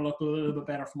I want to look a little bit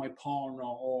better for my partner,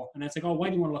 and it's like, oh, why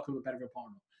do you want to look a little bit better for your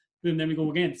partner? And then we go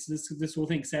again. This whole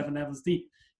thing, 7 levels deep.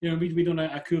 We done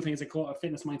a cool thing. It's like a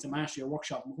fitness mindset mastery, a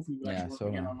workshop, and hopefully we'll actually work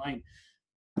again online.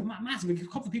 Massive. A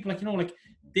couple of people, like,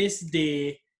 this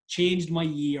day changed my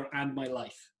year and my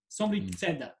life. Somebody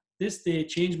said that this day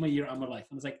changed my year and my life,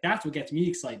 and it's like, that's what gets me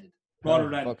excited. Rather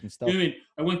than,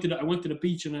 I went to the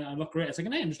beach and I look great. It's like,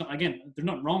 there's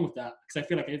nothing wrong with that, because I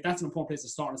feel like if that's an important place to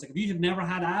start. And it's like, if you have never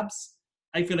had abs,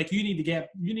 I feel like you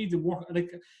need to work.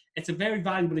 Like, it's a very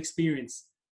valuable experience.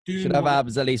 Should have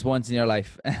abs at least once in your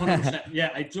life. 100%. Yeah,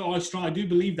 I do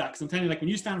believe that, because I'm telling you, like, when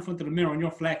you stand in front of the mirror and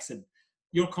you're flexing,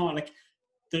 you're like,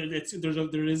 there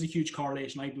is a huge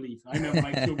correlation, I believe. I remember,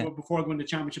 like, before I go into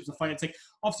championships and fight, it's like,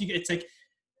 obviously, it's like,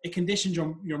 it conditions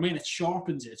your mind. It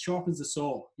sharpens it. It sharpens the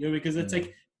soul. Because it's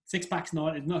like, six packs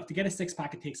not to get a six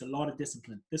pack. It takes a lot of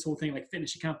discipline. This whole thing, like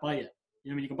fitness, you can't buy it.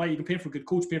 You can you can pay for a good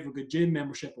coach, pay for a good gym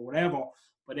membership or whatever.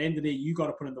 But at the end of the day, you got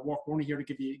to put in the work. We're only here to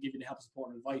give you the help, support,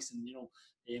 and advice,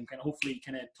 and kind of hopefully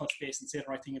kind of touch base and say the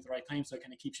right thing at the right time, so it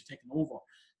kind of keeps you ticking over.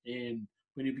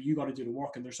 But you got to do the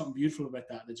work, and there's something beautiful about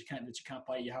that you can't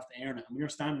buy. You have to earn it. And when you're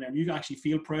standing there and you actually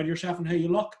feel proud of yourself and how you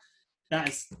look, that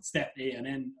is step A. And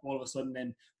then all of a sudden,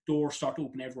 then doors start to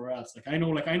open everywhere else. I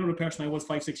know the person I was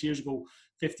 5-6 years ago,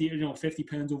 50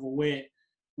 pounds overweight,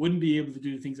 wouldn't be able to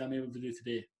do the things I'm able to do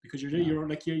today, because you're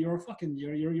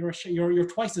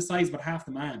twice the size but half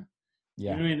the man.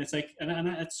 Yeah. You know what I mean? It's like, and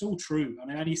it's so true,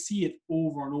 and you see it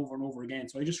over and over and over again.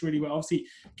 So I just really, obviously,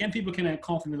 getting people kind of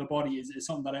confident in their body is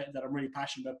something that I'm really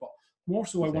passionate about. But more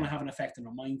so, I want to have an effect on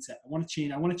their mindset. I want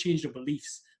to change their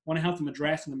beliefs. I want to help them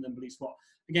address them beliefs. But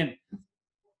again,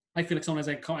 I feel like sometimes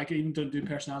I can even do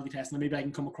personality tests, and maybe I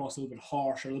can come across a little bit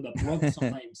harsh or a little bit blunt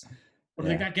sometimes. But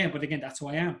again, that's who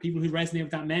I am. People who resonate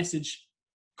with that message,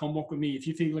 come work with me. If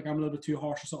you feel like I'm a little bit too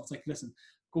harsh or something, it's like, listen,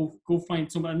 go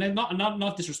find somebody. And then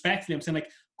not disrespectfully, I'm saying,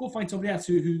 like, go find somebody else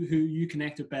who you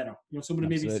connect with better. Somebody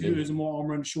maybe who's a more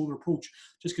arm around the shoulder approach.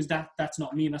 Just because that's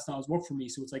not me, and that's not what's worked for me.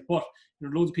 So it's like, but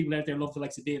loads of people out there love the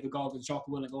likes of David Goggins,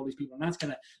 Jocko Willink, all these people, and that's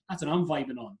what I'm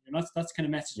vibing on. That's the kind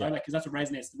of message I like, because that's what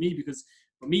resonates to me. Because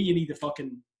for me, you need the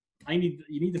fucking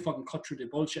cut through the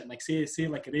bullshit and, like, say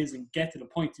it like it is and get to the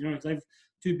point. Because I'm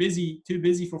too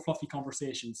busy for fluffy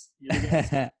conversations.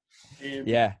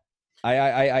 Yeah,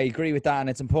 I agree with that, and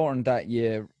it's important that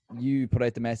you put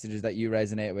out the messages that you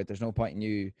resonate with. There's no point in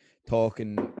you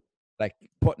talking, like,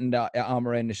 putting the arm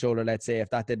around the shoulder. Let's say if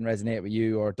that didn't resonate with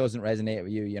you or doesn't resonate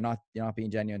with you, you're not being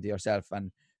genuine to yourself.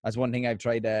 And that's one thing I've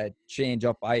tried to change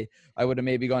up. I would have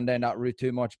maybe gone down that route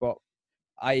too much, but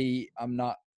I am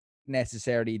not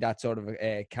necessarily that sort of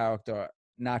a character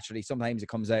naturally. Sometimes it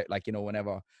comes out, like,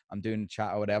 whenever I'm doing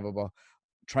chat or whatever, but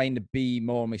trying to be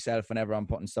more myself whenever I'm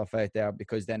putting stuff out there,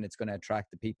 because then it's going to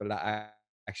attract the people that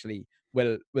actually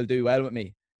will do well with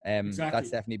me. Exactly.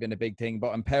 That's definitely been a big thing.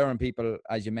 But empowering people,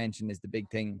 as you mentioned, is the big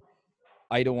thing.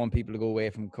 I don't want people to go away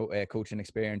from coaching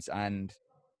experience and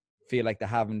feel like they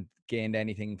haven't gained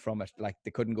anything from it. Like,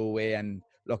 they couldn't go away and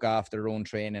look after their own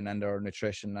training and their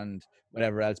nutrition and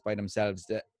whatever else by themselves.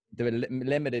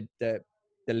 The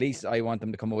least I want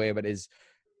them to come away with is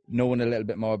knowing a little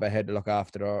bit more about how to look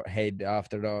after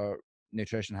their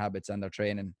nutrition habits and their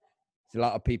training. A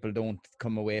lot of people don't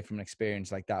come away from an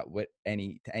experience like that with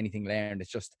anything learned.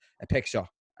 It's just a picture,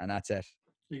 and that's it.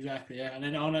 Exactly, yeah. And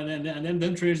then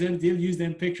them traders, they'll use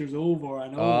them pictures over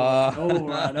and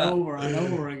over and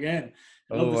over again.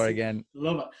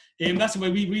 Love it. That's the way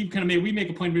we kind of make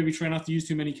a point where we try not to use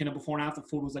too many kind of before and after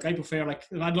photos. Like, I prefer, like,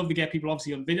 I'd love to get people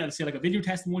obviously on video. I'd say like a video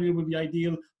testimonial would be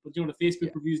ideal, but the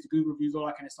Facebook reviews, the Google reviews, all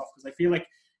that kind of stuff. Because I feel like,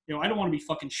 I don't want to be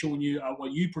fucking showing you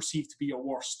what you perceive to be your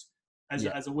worst,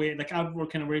 as a way. Like I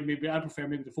prefer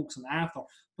maybe to focus on the after.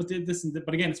 But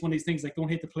but again, it's one of these things like don't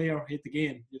hate the player, hate the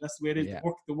game. That's the way it is. Yeah.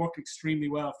 They work extremely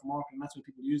well for marketing. That's why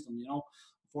people use them.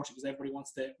 Unfortunately, because everybody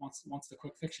wants the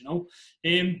quick fix. So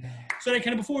then,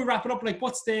 kind of before we wrap it up, like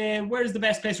where's the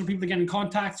best place for people to get in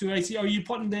contact? So I see, are you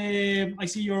putting I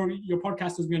see your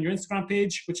podcast will be on your Instagram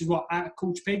page, which is what, at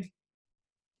Coach Pig.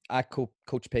 At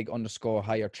Coach Pig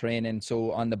 _higher training.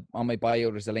 So on my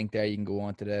bio, there's a link there. You can go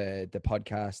onto the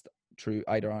podcast through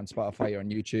either on Spotify or on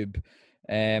YouTube.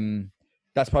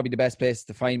 That's probably the best place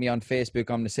to find me. On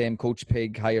Facebook, I'm the same, Coach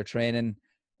Pig Higher Training.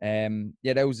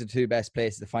 Those are the two best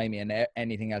places to find me, and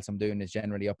anything else I'm doing is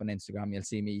generally up on Instagram. You'll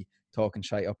see me talking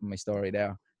shite up in my story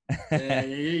there.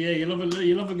 You love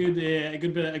a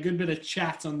good bit of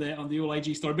chat on the old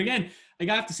IG story. But again, like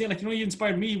I have to say, like, you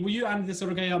inspired me. Were you and this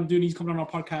other guy I'm doing? He's coming on our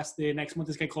podcast next month.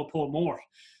 This guy called Paul Moore.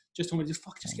 Just told me, just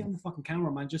get on the fucking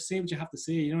camera, man. Just say what you have to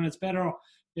say. And it's better.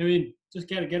 Just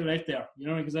get it out there.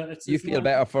 Because you feel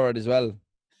better for it as well.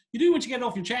 You do once you get it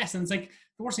off your chest, and it's like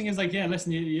the worst thing is like,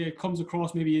 listen, it comes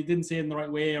across maybe you didn't say it in the right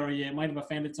way, or you might have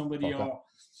offended somebody, but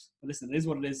listen, it is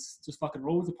what it is. Just fucking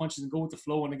roll with the punches and go with the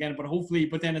flow. And again,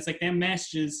 but then it's like them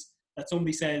messages that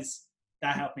somebody says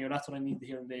that helped me, or that's what I need to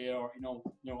hear today, or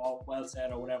all well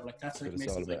said, or whatever. Like that's what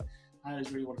makes it like that is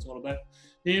really what it's all about.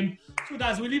 So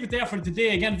Daz, we'll leave it there for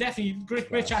today. Again, definitely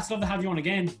great chats. Love to have you on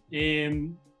again.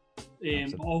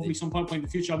 Hopefully some point in the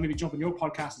future I'll maybe jump on your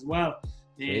podcast as well.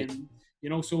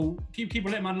 So keep it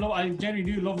lit, man. I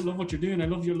genuinely do love what you're doing. I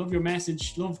love your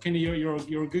message. Love kind of you're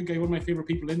a good guy. One of my favorite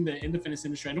people in the fitness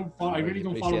industry. I really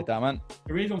don't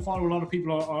follow a lot of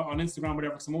people on Instagram or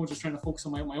whatever, because I'm always just trying to focus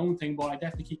on my own thing. But I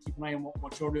definitely keep an eye on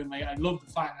what you're doing. I love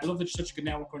that you're such a good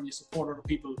networker and you support other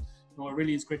people. It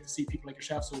really is great to see people like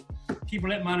yourself. So keep it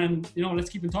lit, man, and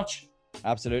let's keep in touch.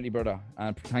 Absolutely, brother.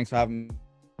 And thanks for having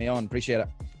me on. Appreciate it.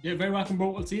 Yeah, very welcome, bro.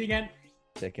 We'll see you again.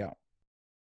 Take care.